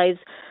in their lives.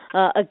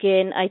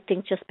 Again, I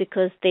think just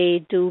because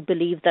they do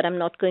believe that I'm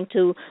not going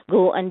to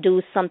go and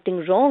do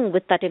something wrong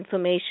with that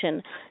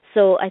information.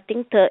 So I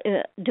think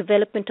the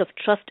development of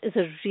trust is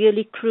a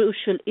really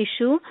crucial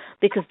issue,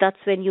 because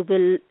that's when you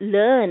will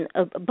learn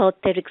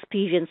about their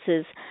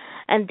experiences.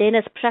 And then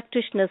as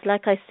practitioners,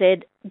 like I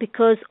said,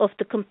 because of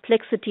the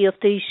complexity of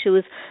the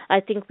issues, I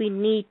think we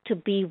need to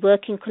be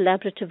working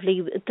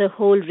collaboratively with the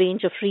whole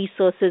range of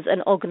resources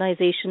and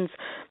organizations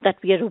that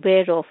we are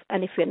aware of.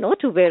 And if we're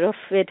not aware of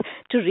it,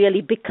 to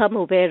really become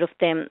aware of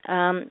them.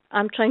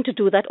 I'm trying to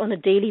do that on a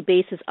daily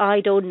basis.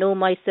 I don't know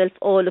myself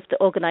all of the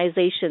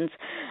organizations.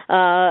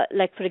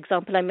 Like, for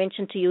example, I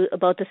mentioned to you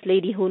about this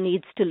lady who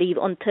needs to leave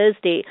on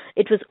Thursday.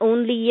 It was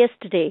only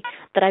yesterday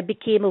that I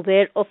became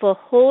aware of a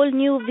whole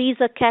new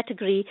visa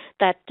category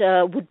that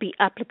would be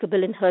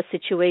applicable in her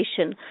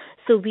situation.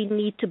 So we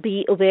need to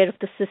be aware of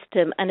the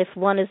system, and if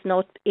one is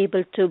not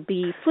able to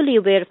be fully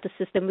aware of the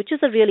system, which is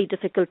a really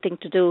difficult thing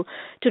to do,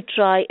 to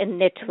try and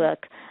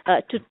network,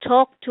 to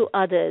talk to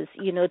others.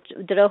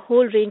 There are a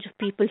whole range of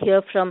people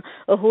here from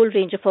a whole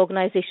range of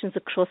organizations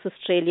across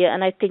Australia,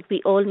 and I think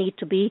we all need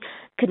to be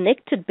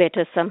connected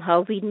better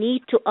somehow. We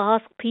need to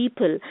ask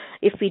people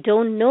if we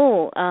don't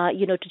know,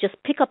 to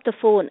just pick up the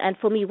phone. And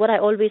for me, what I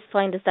always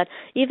find is that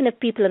even if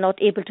people are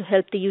not able to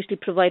help, they usually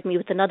provide me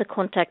with another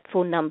contact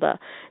phone number.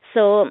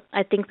 So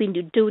I think we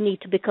do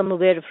need to become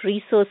aware of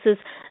resources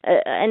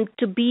and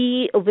to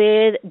be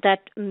aware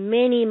that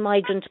many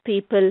migrant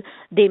people,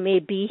 they may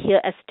be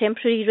here as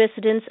temporary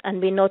residents and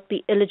may not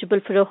be eligible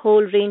for a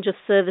whole range of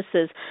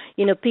services.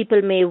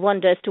 People may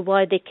wonder as to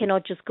why they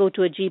cannot just go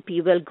to a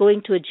GP. Well,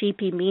 going to a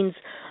GP means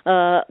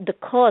the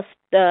cost,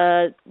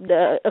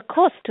 a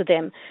cost to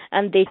them,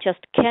 and they just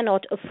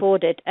cannot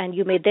afford it. And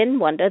you may then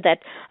wonder that,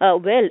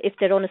 if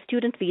they're on a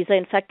student visa,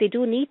 in fact, they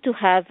do need to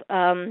have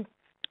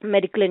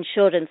medical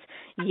insurance.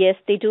 Yes,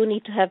 they do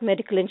need to have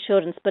medical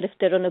insurance, but if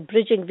they're on a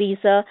bridging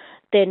visa,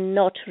 they're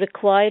not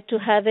required to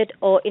have it,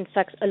 or in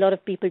fact, a lot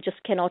of people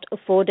just cannot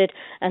afford it,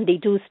 and they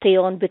do stay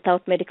on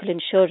without medical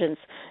insurance.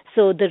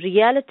 So the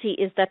reality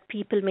is that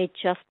people may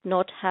just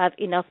not have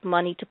enough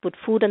money to put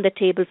food on the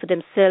table for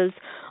themselves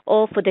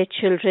or for their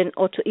children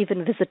or to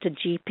even visit a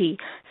GP.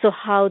 So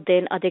how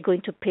then are they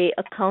going to pay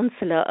a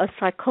counselor, a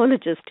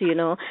psychologist,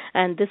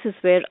 And this is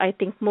where I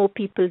think more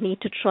people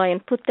need to try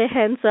and put their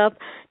hands up,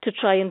 to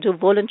try and do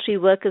voluntary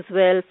work as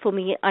well. For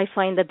me, I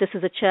find that this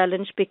is a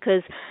challenge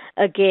because,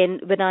 again,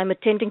 when I'm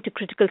attending to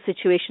critical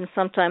situations,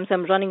 sometimes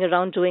I'm running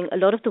around doing a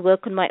lot of the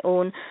work on my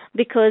own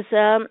because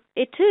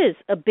it is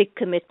a big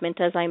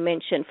commitment, as I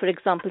mentioned. For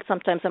example,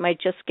 sometimes I might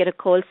just get a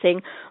call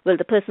saying, well,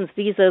 the person's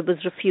visa was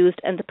refused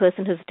and the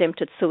person has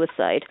attempted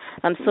suicide.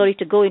 I'm sorry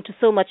to go into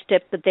so much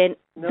depth, but then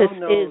this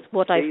is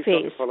what I face.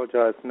 Don't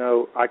apologize.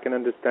 No, I can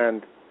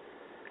understand.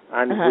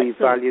 And we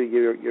value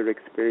your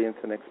experience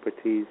and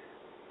expertise.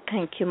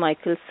 Thank you,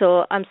 Michael.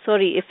 So I'm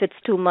sorry if it's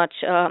too much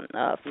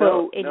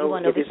for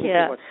anyone over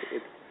here. Too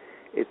much.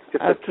 It's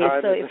just okay,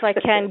 so if I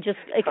can just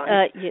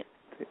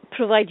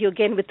provide you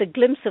again with a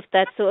glimpse of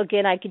that. So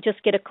again, I could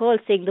just get a call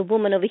saying the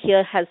woman over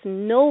here has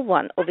no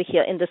one over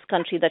here in this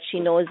country that she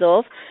knows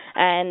of,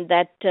 and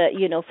that,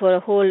 for a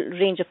whole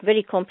range of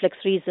very complex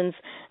reasons,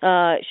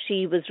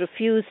 she was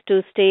refused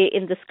to stay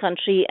in this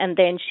country, and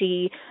then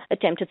she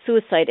attempted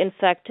suicide. In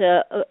fact,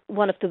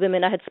 one of the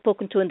women I had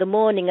spoken to in the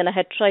morning, and I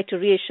had tried to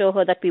reassure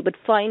her that we would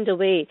find a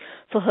way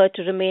for her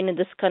to remain in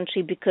this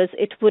country because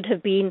it would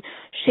have been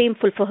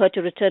shameful for her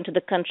to return to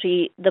the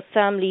country. The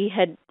family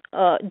had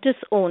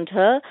disowned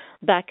her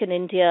back in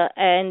India,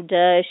 and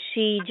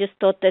she just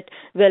thought that,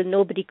 well,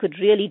 nobody could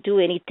really do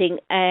anything.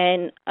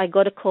 And I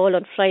got a call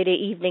on Friday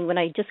evening when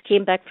I just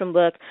came back from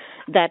work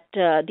that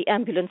the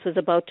ambulance was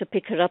about to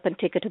pick her up and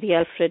take her to the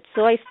Alfred.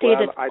 So I stayed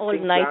all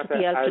night at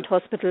the Alfred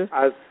Hospital.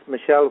 As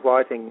Michelle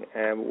Whiting,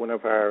 one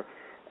of our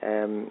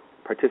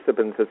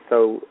participants, has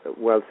so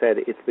well said,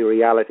 it's the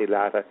reality,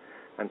 Lata,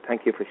 and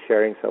thank you for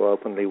sharing so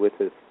openly with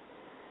us.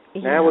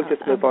 Now we'll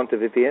just move on to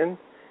Vivian.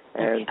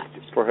 And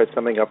for her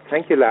summing up.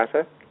 Thank you,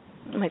 Lata.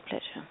 My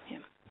pleasure. Yeah.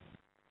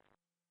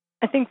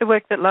 I think the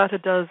work that Lata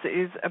does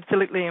is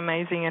absolutely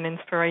amazing and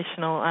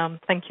inspirational.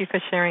 Thank you for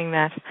sharing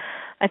that.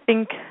 I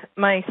think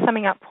my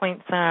summing up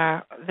points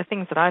are the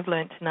things that I've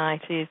learned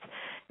tonight is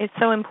it's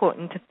so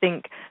important to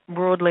think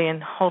broadly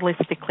and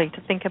holistically,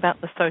 to think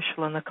about the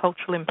social and the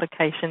cultural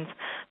implications,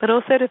 but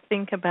also to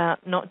think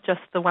about not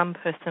just the one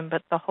person,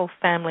 but the whole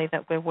family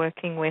that we're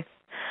working with.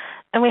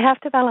 And we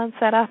have to balance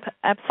that up,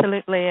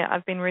 absolutely.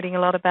 I've been reading a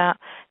lot about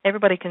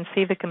everybody can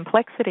see the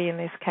complexity in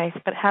this case,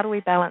 but how do we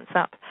balance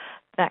up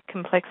that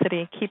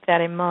complexity, keep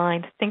that in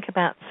mind, think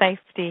about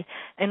safety,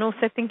 and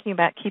also thinking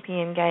about keeping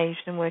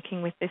engaged and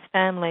working with this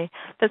family.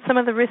 But some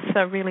of the risks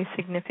are really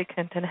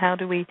significant, and how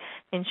do we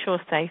ensure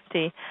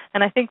safety?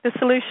 And I think the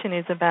solution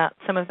is about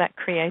some of that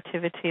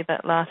creativity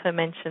that Lata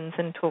mentions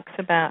and talks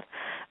about.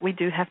 We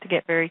do have to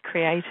get very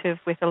creative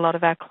with a lot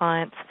of our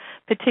clients,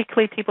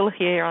 particularly people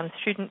here on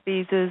student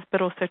visas,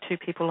 but also to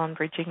people on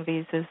bridging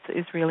visas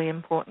is really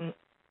important.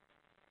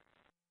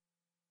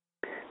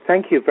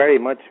 Thank you very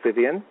much,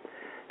 Vivian.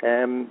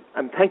 And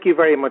thank you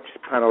very much,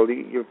 panel.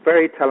 You're a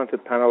very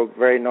talented panel,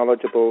 very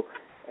knowledgeable.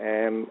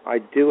 I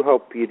do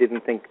hope you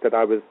didn't think that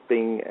I was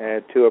being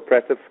too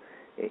oppressive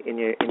in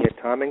your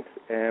timings.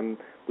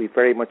 We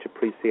very much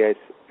appreciate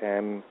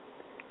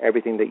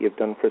everything that you've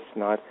done for us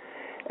tonight.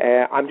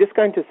 I'm just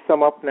going to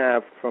sum up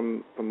now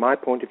from my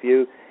point of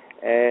view,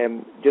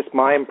 just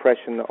my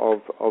impression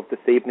of this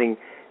evening.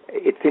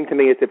 It seemed to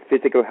me as if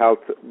physical health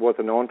was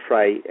an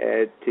entree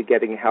to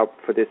getting help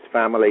for this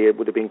family. It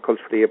would have been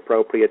culturally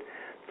appropriate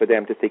for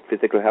them to seek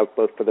physical help,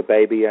 both for the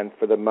baby and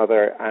for the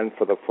mother and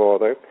for the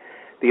father.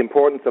 The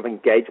importance of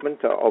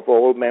engagement of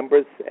all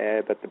members,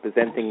 that the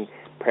presenting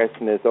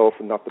person is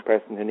often not the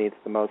person who needs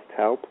the most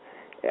help,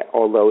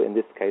 although in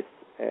this case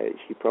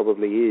she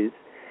probably is.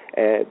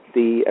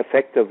 The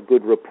effect of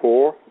good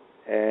rapport,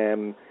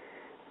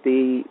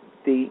 the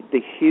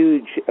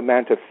huge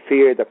amount of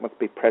fear that must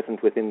be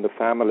present within the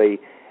family,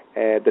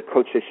 the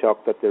culture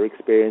shock that they're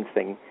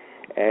experiencing,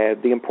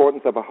 the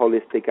importance of a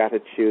holistic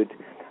attitude,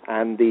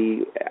 and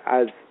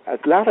as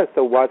Lata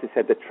so wisely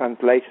said, the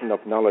translation of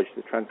knowledge,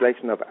 the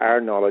translation of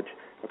our knowledge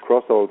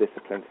across all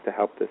disciplines to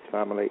help this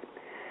family.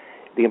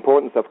 The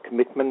importance of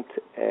commitment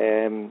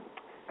and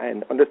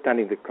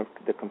understanding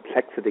the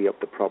complexity of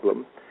the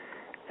problem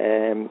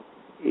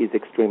is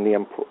extremely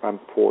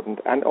important,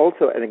 and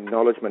also an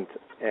acknowledgement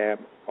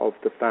of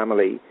the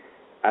family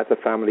as a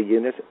family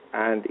unit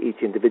and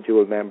each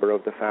individual member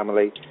of the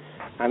family,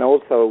 and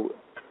also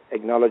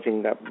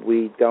acknowledging that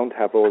we don't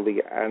have all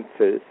the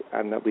answers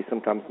and that we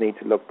sometimes need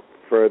to look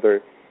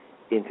further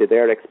into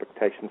their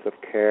expectations of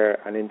care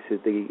and into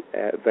the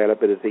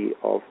availability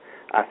of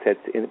assets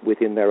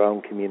within their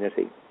own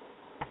community.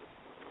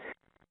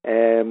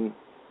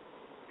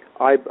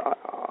 I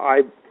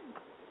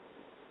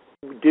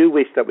do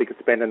wish that we could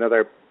spend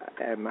another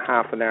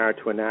half an hour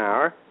to an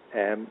hour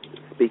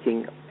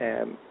speaking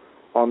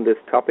on this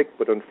topic,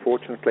 but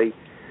unfortunately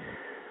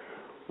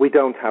we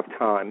don't have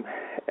time.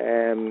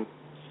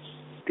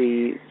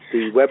 The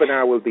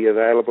webinar will be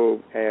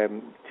available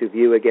to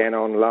view again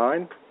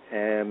online,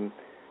 and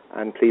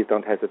please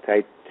don't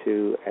hesitate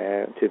to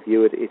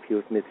view it if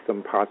you've missed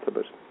some parts of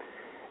it.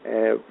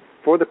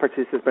 For the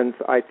participants,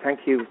 I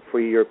thank you for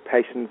your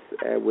patience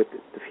with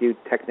the few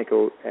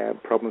technical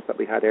problems that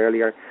we had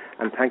earlier,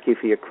 and thank you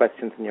for your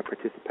questions and your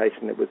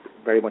participation. It was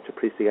very much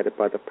appreciated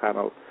by the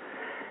panel.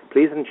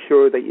 Please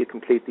ensure that you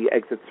complete the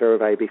exit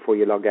survey before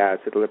you log out.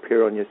 It will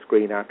appear on your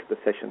screen after the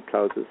session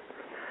closes,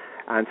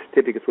 and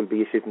certificates will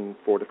be issued in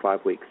 4 to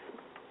 5 weeks.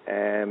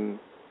 The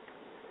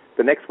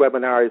next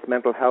webinar is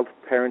Mental Health,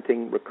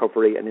 Parenting,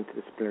 Recovery and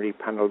Interdisciplinary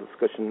Panel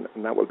Discussion,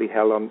 and that will be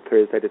held on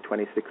Thursday the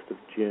 26th of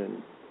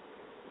June.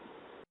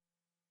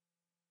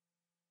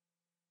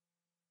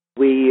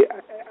 We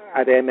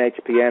at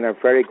MHPN are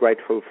very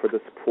grateful for the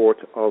support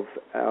of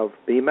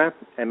MEMA,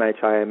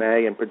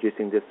 MHIMA, in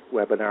producing this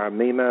webinar.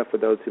 MEMA, for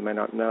those who may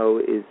not know,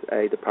 is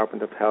a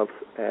Department of Health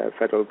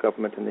federal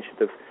government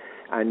initiative,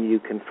 and you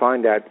can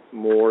find out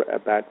more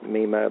about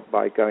MEMA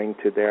by going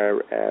to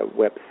their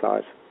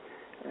website,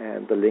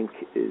 and the link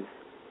is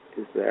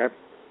there.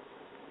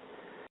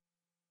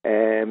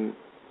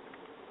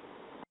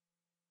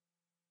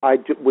 I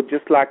would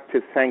just like to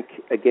thank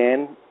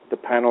again the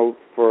panel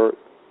for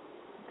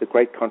the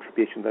great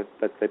contribution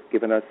that they've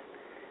given us.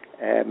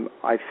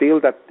 I feel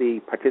that the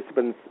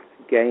participants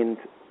gained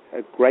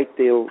a great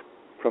deal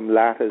from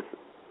LATA's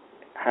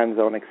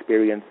hands-on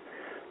experience,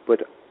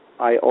 but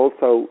I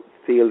also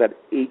feel that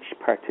each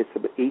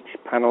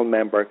panel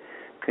member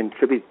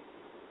contribute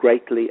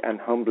greatly and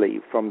humbly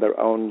from their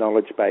own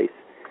knowledge base.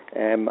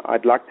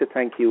 I'd like to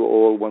thank you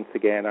all once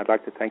again. I'd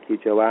like to thank you,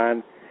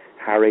 Joanne,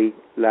 Harry,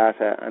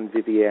 Lata, and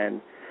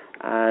Vivienne,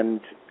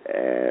 and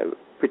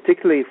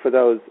particularly for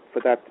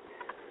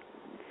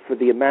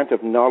the amount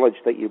of knowledge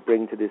that you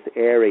bring to this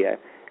area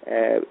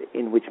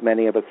in which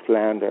many of us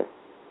flounder.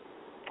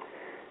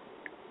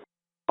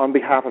 On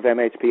behalf of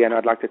MHPN,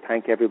 I'd like to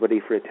thank everybody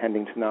for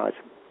attending tonight.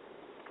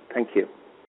 Thank you.